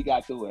it though. He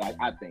got through it.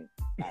 I think.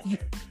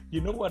 You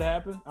know what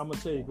happened? I'm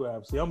gonna tell you what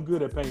happened. See, I'm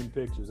good at painting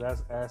pictures.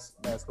 That's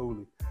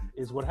Hooli.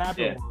 Is what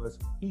happened was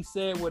he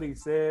said what he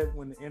said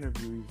when the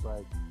interview. He was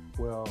like,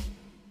 "Well,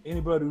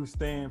 anybody who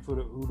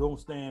don't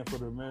stand for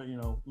the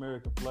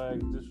American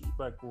flag is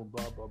disrespectful."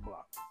 Blah blah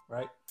blah.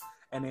 Right?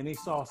 And then he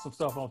saw some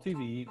stuff on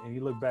TV and he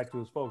looked back to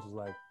his folks. Was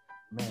like,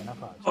 "Man, I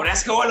probably." Oh,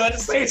 that's going on at the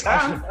same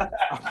time.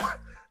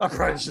 I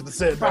probably should have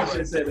said that.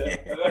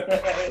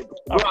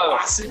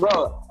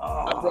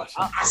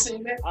 I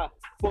seen that.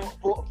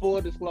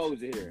 Full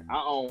disclosure here.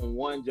 I own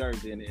one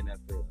jersey in the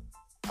NFL.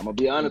 I'm gonna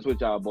be honest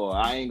with y'all, boy.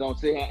 I ain't gonna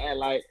sit here and act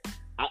like.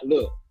 I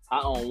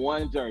own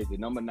one jersey,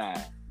 number 9.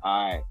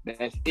 All right,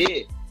 that's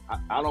it.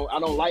 I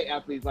don't like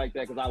athletes like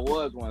that because I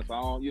was one, so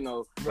I don't, you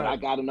know. But I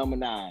got a number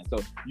 9. So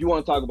you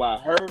want to talk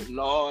about hurt,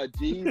 Lord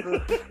Jesus,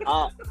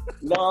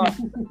 Lord,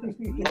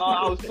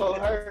 I was so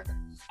hurt.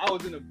 I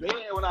was in the bed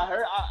when I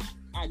heard.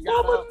 I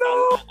got up.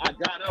 I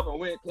got up and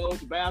went and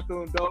closed the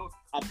bathroom door.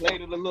 I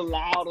played it a little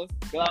louder.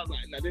 I was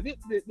like, now,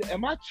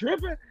 am I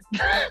tripping?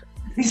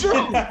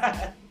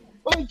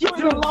 But you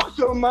ain't lost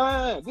your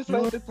mind. This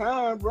ain't the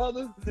time,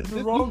 brother. This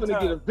dude's gonna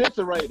get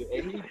eviscerated.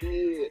 And he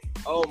did.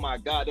 Oh my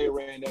God, they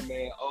ran that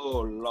man.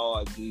 Oh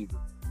Lord Jesus.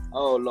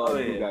 Oh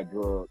Lord, he got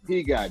drugged.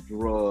 He got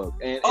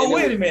drugged. And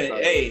wait a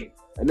minute. Hey.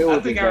 I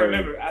think I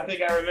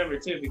remember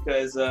too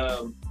because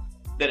that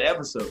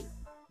episode.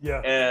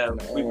 Yeah.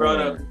 He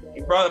brought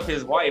up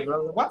his wife. I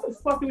was like, why the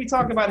fuck are we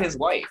talking about his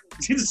wife?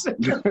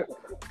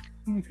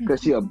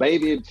 Because she a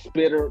baby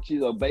spitter.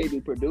 She's a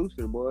baby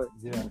producer, boy.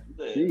 Yeah.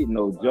 She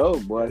no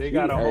joke, boy. They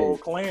got a whole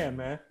clan,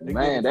 man. They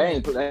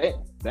ain't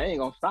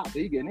gonna stop.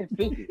 He getting his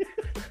 50.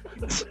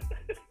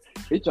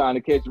 He trying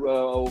to catch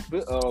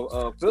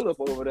Philip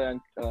over there in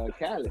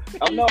Cali.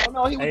 Oh no,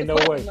 he was ain't the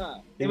no way.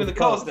 Now. He was the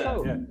coast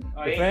now. Yeah.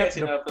 Oh, he ain't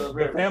catching up Philip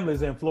Rivers. The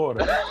family's in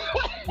Florida.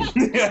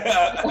 He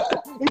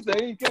said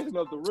he ain't catching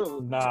up the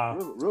river. Nah.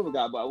 River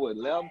got about what,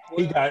 11,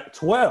 12? He got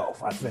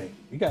 12, I think.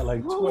 He got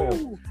like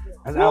 12. Woo.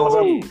 That's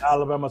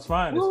Alabama's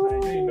finest,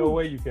 man. Ain't no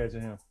way you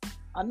catching him.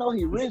 I know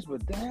he rich,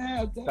 but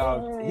damn.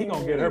 Dog, he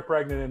gonna get her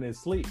pregnant in his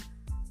sleep.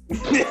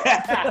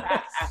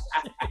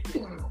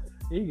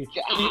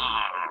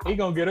 He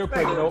gonna get her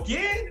pregnant.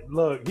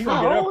 Look, he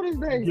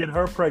gonna get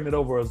her pregnant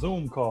over a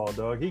Zoom call,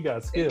 dog. He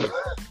got skills.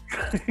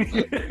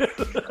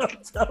 I'm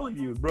telling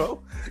you,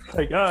 bro.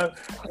 Like,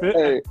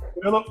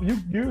 Philip,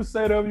 you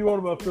say whatever you want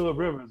about Philip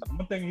Rivers.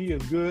 One thing he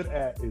is good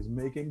at is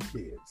making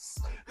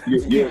kids.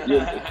 You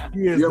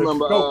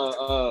remember?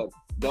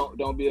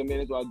 Don't be a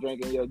minute while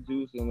drinking your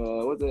juice and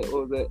what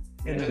was that?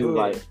 And he was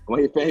like, when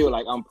he was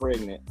like, I'm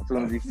pregnant. As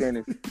soon as he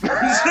finished.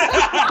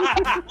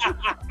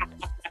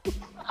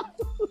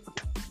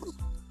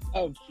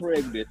 I'm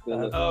pregnant.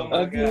 Oh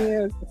my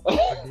God.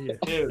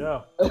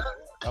 Yeah.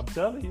 I'm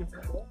telling you.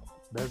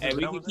 And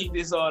we can keep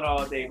this on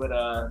all day, but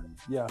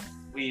yeah,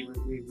 we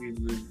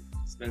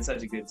spent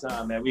such a good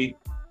time, man. We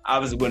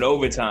obviously went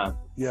overtime.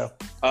 Yeah.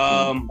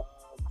 Man,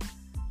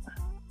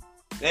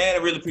 I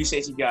really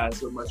appreciate you guys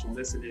so much for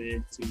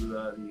listening to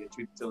the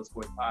Truth to Tell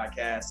Sports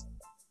podcast.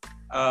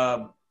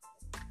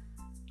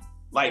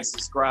 Like,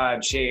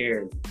 subscribe,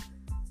 share,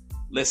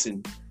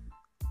 listen,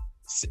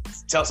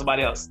 tell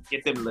somebody else,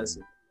 get them to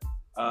listen.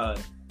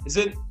 It's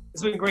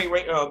been great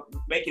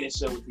making this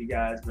show with you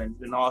guys, man. It's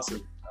been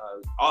awesome.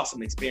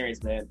 Awesome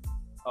experience, man.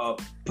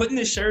 Putting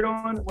this shirt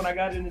on when I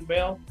got it in the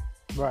mail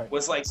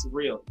was like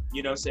surreal.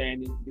 You know what I'm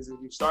saying? Because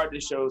we started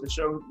the show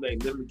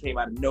like literally came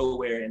out of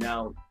nowhere, and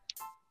now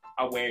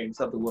I'm wearing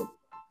something with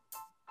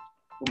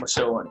my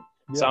show on it.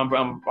 Yeah. So I'm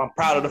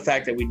proud of the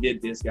fact that we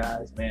did this,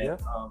 guys, man. Yeah.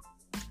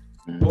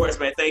 Horace,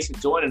 man, thanks for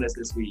joining us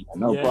this week.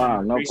 No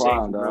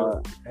problem,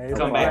 dog. Hey,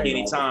 come back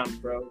anytime,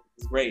 bro.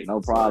 It's great.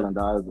 No problem,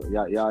 dog.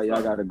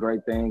 Y'all got a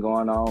great thing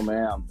going on,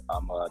 man.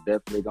 I'm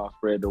definitely gonna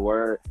spread the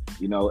word.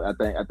 You know, I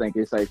think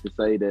it's safe to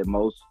say that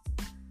most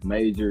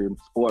major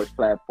sports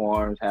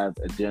platforms have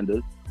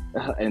agendas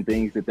and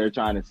things that they're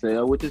trying to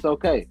sell, which is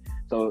okay.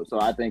 So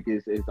I think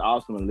it's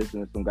awesome to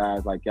listen to some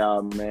guys like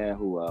y'all, man,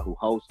 who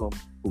wholesome,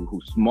 who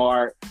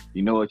smart.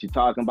 You know what you're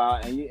talking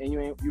about, and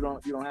you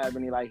don't have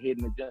any like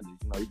hidden agendas.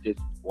 You know, you're just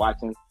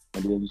watching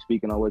and then you're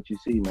speaking on what you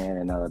see, man.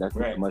 And that's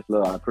much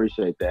love. I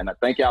appreciate that, and I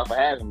thank y'all for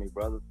having me,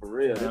 brother. For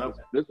real,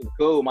 this is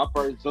cool. My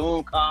first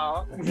Zoom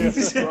call.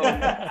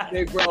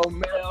 Big bro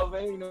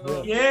Melvin, you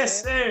know.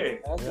 Yes, sir.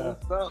 That's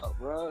what's up,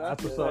 bro.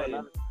 That's what's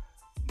up.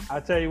 I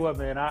tell you what,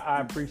 man. I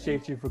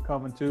appreciate you for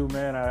coming too,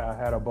 man. I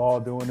had a ball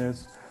doing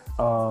this.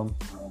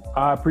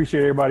 I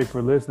appreciate everybody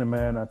for listening,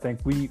 man. I think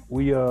we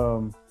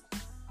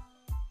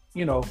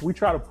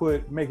try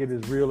to make it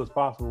as real as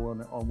possible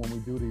on when we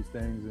do these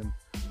things, and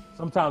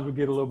sometimes we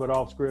get a little bit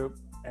off script,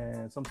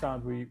 and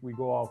sometimes we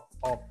go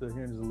off the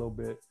hinges a little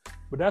bit.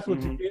 But that's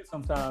what you get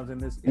sometimes in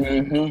this.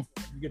 You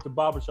get the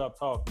barbershop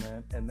talk,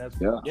 man, and that's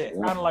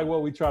kind of like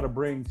what we try to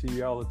bring to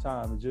you all the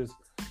time. It's just,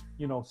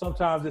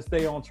 sometimes it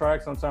stay on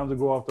track, sometimes it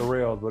go off the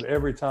rails, but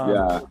every time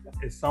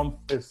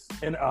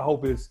and I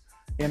hope it's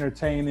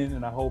entertaining,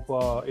 and I hope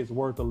it's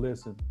worth a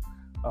listen.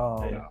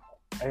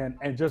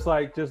 And just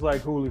like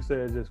Hooli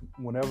said, just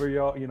whenever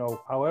y'all,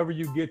 however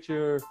you get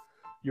your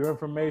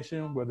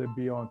information, whether it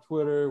be on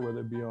Twitter,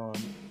 whether it be on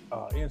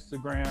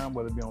Instagram,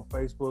 whether it be on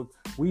Facebook,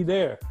 we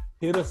there.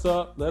 Hit us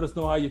up. Let us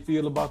know how you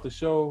feel about the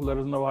show. Let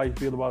us know how you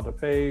feel about the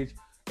page.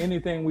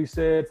 Anything we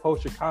said,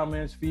 post your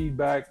comments,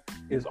 feedback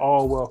is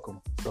all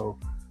welcome. So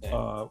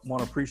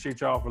want to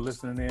appreciate y'all for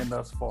listening in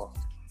thus far.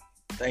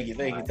 Thank you,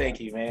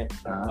 man.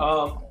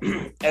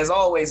 As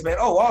always, man.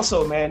 Oh,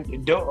 also, man,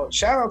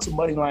 shout out to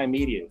Moneyline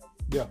Media.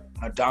 Yeah.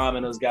 Dom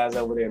and those guys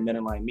over there at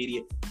Moneyline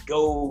Media.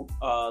 Go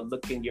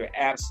look in your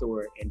app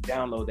store and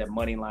download that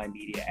Moneyline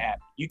Media app.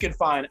 You can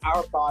find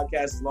our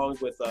podcast along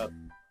with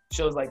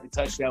shows like The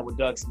Touchdown with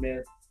Doug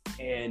Smith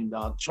and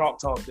Chalk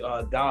Talk,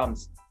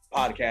 Dom's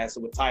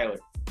podcast with Tyler.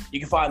 You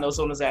can find those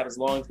on his app as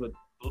long as with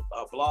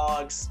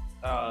blogs.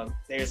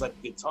 There's like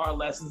guitar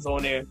lessons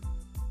on there.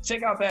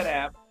 Check out that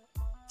app.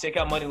 Check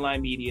out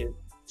Moneyline Media.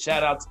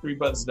 Shout out to Three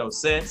Brothers No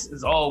Sense.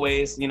 As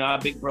always, our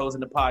big bros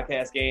in the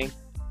podcast game.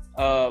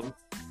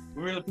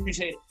 We really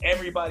appreciate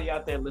everybody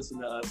out there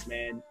listening to us,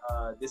 man.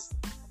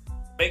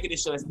 Making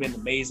this show has been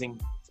amazing.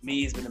 To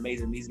me, it's been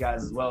amazing. These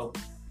guys as well.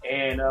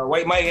 And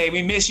White Mike, hey,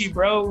 we miss you,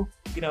 bro.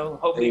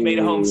 Hopefully you made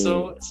it home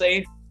soon,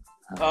 safe.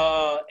 We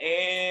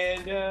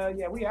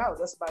out.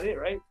 That's about it,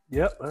 right?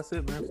 Yep, that's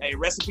it, man. Hey,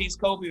 rest in peace,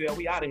 Kobe. Man.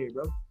 We out of here,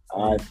 bro.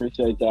 I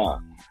appreciate y'all.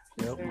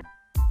 Yep.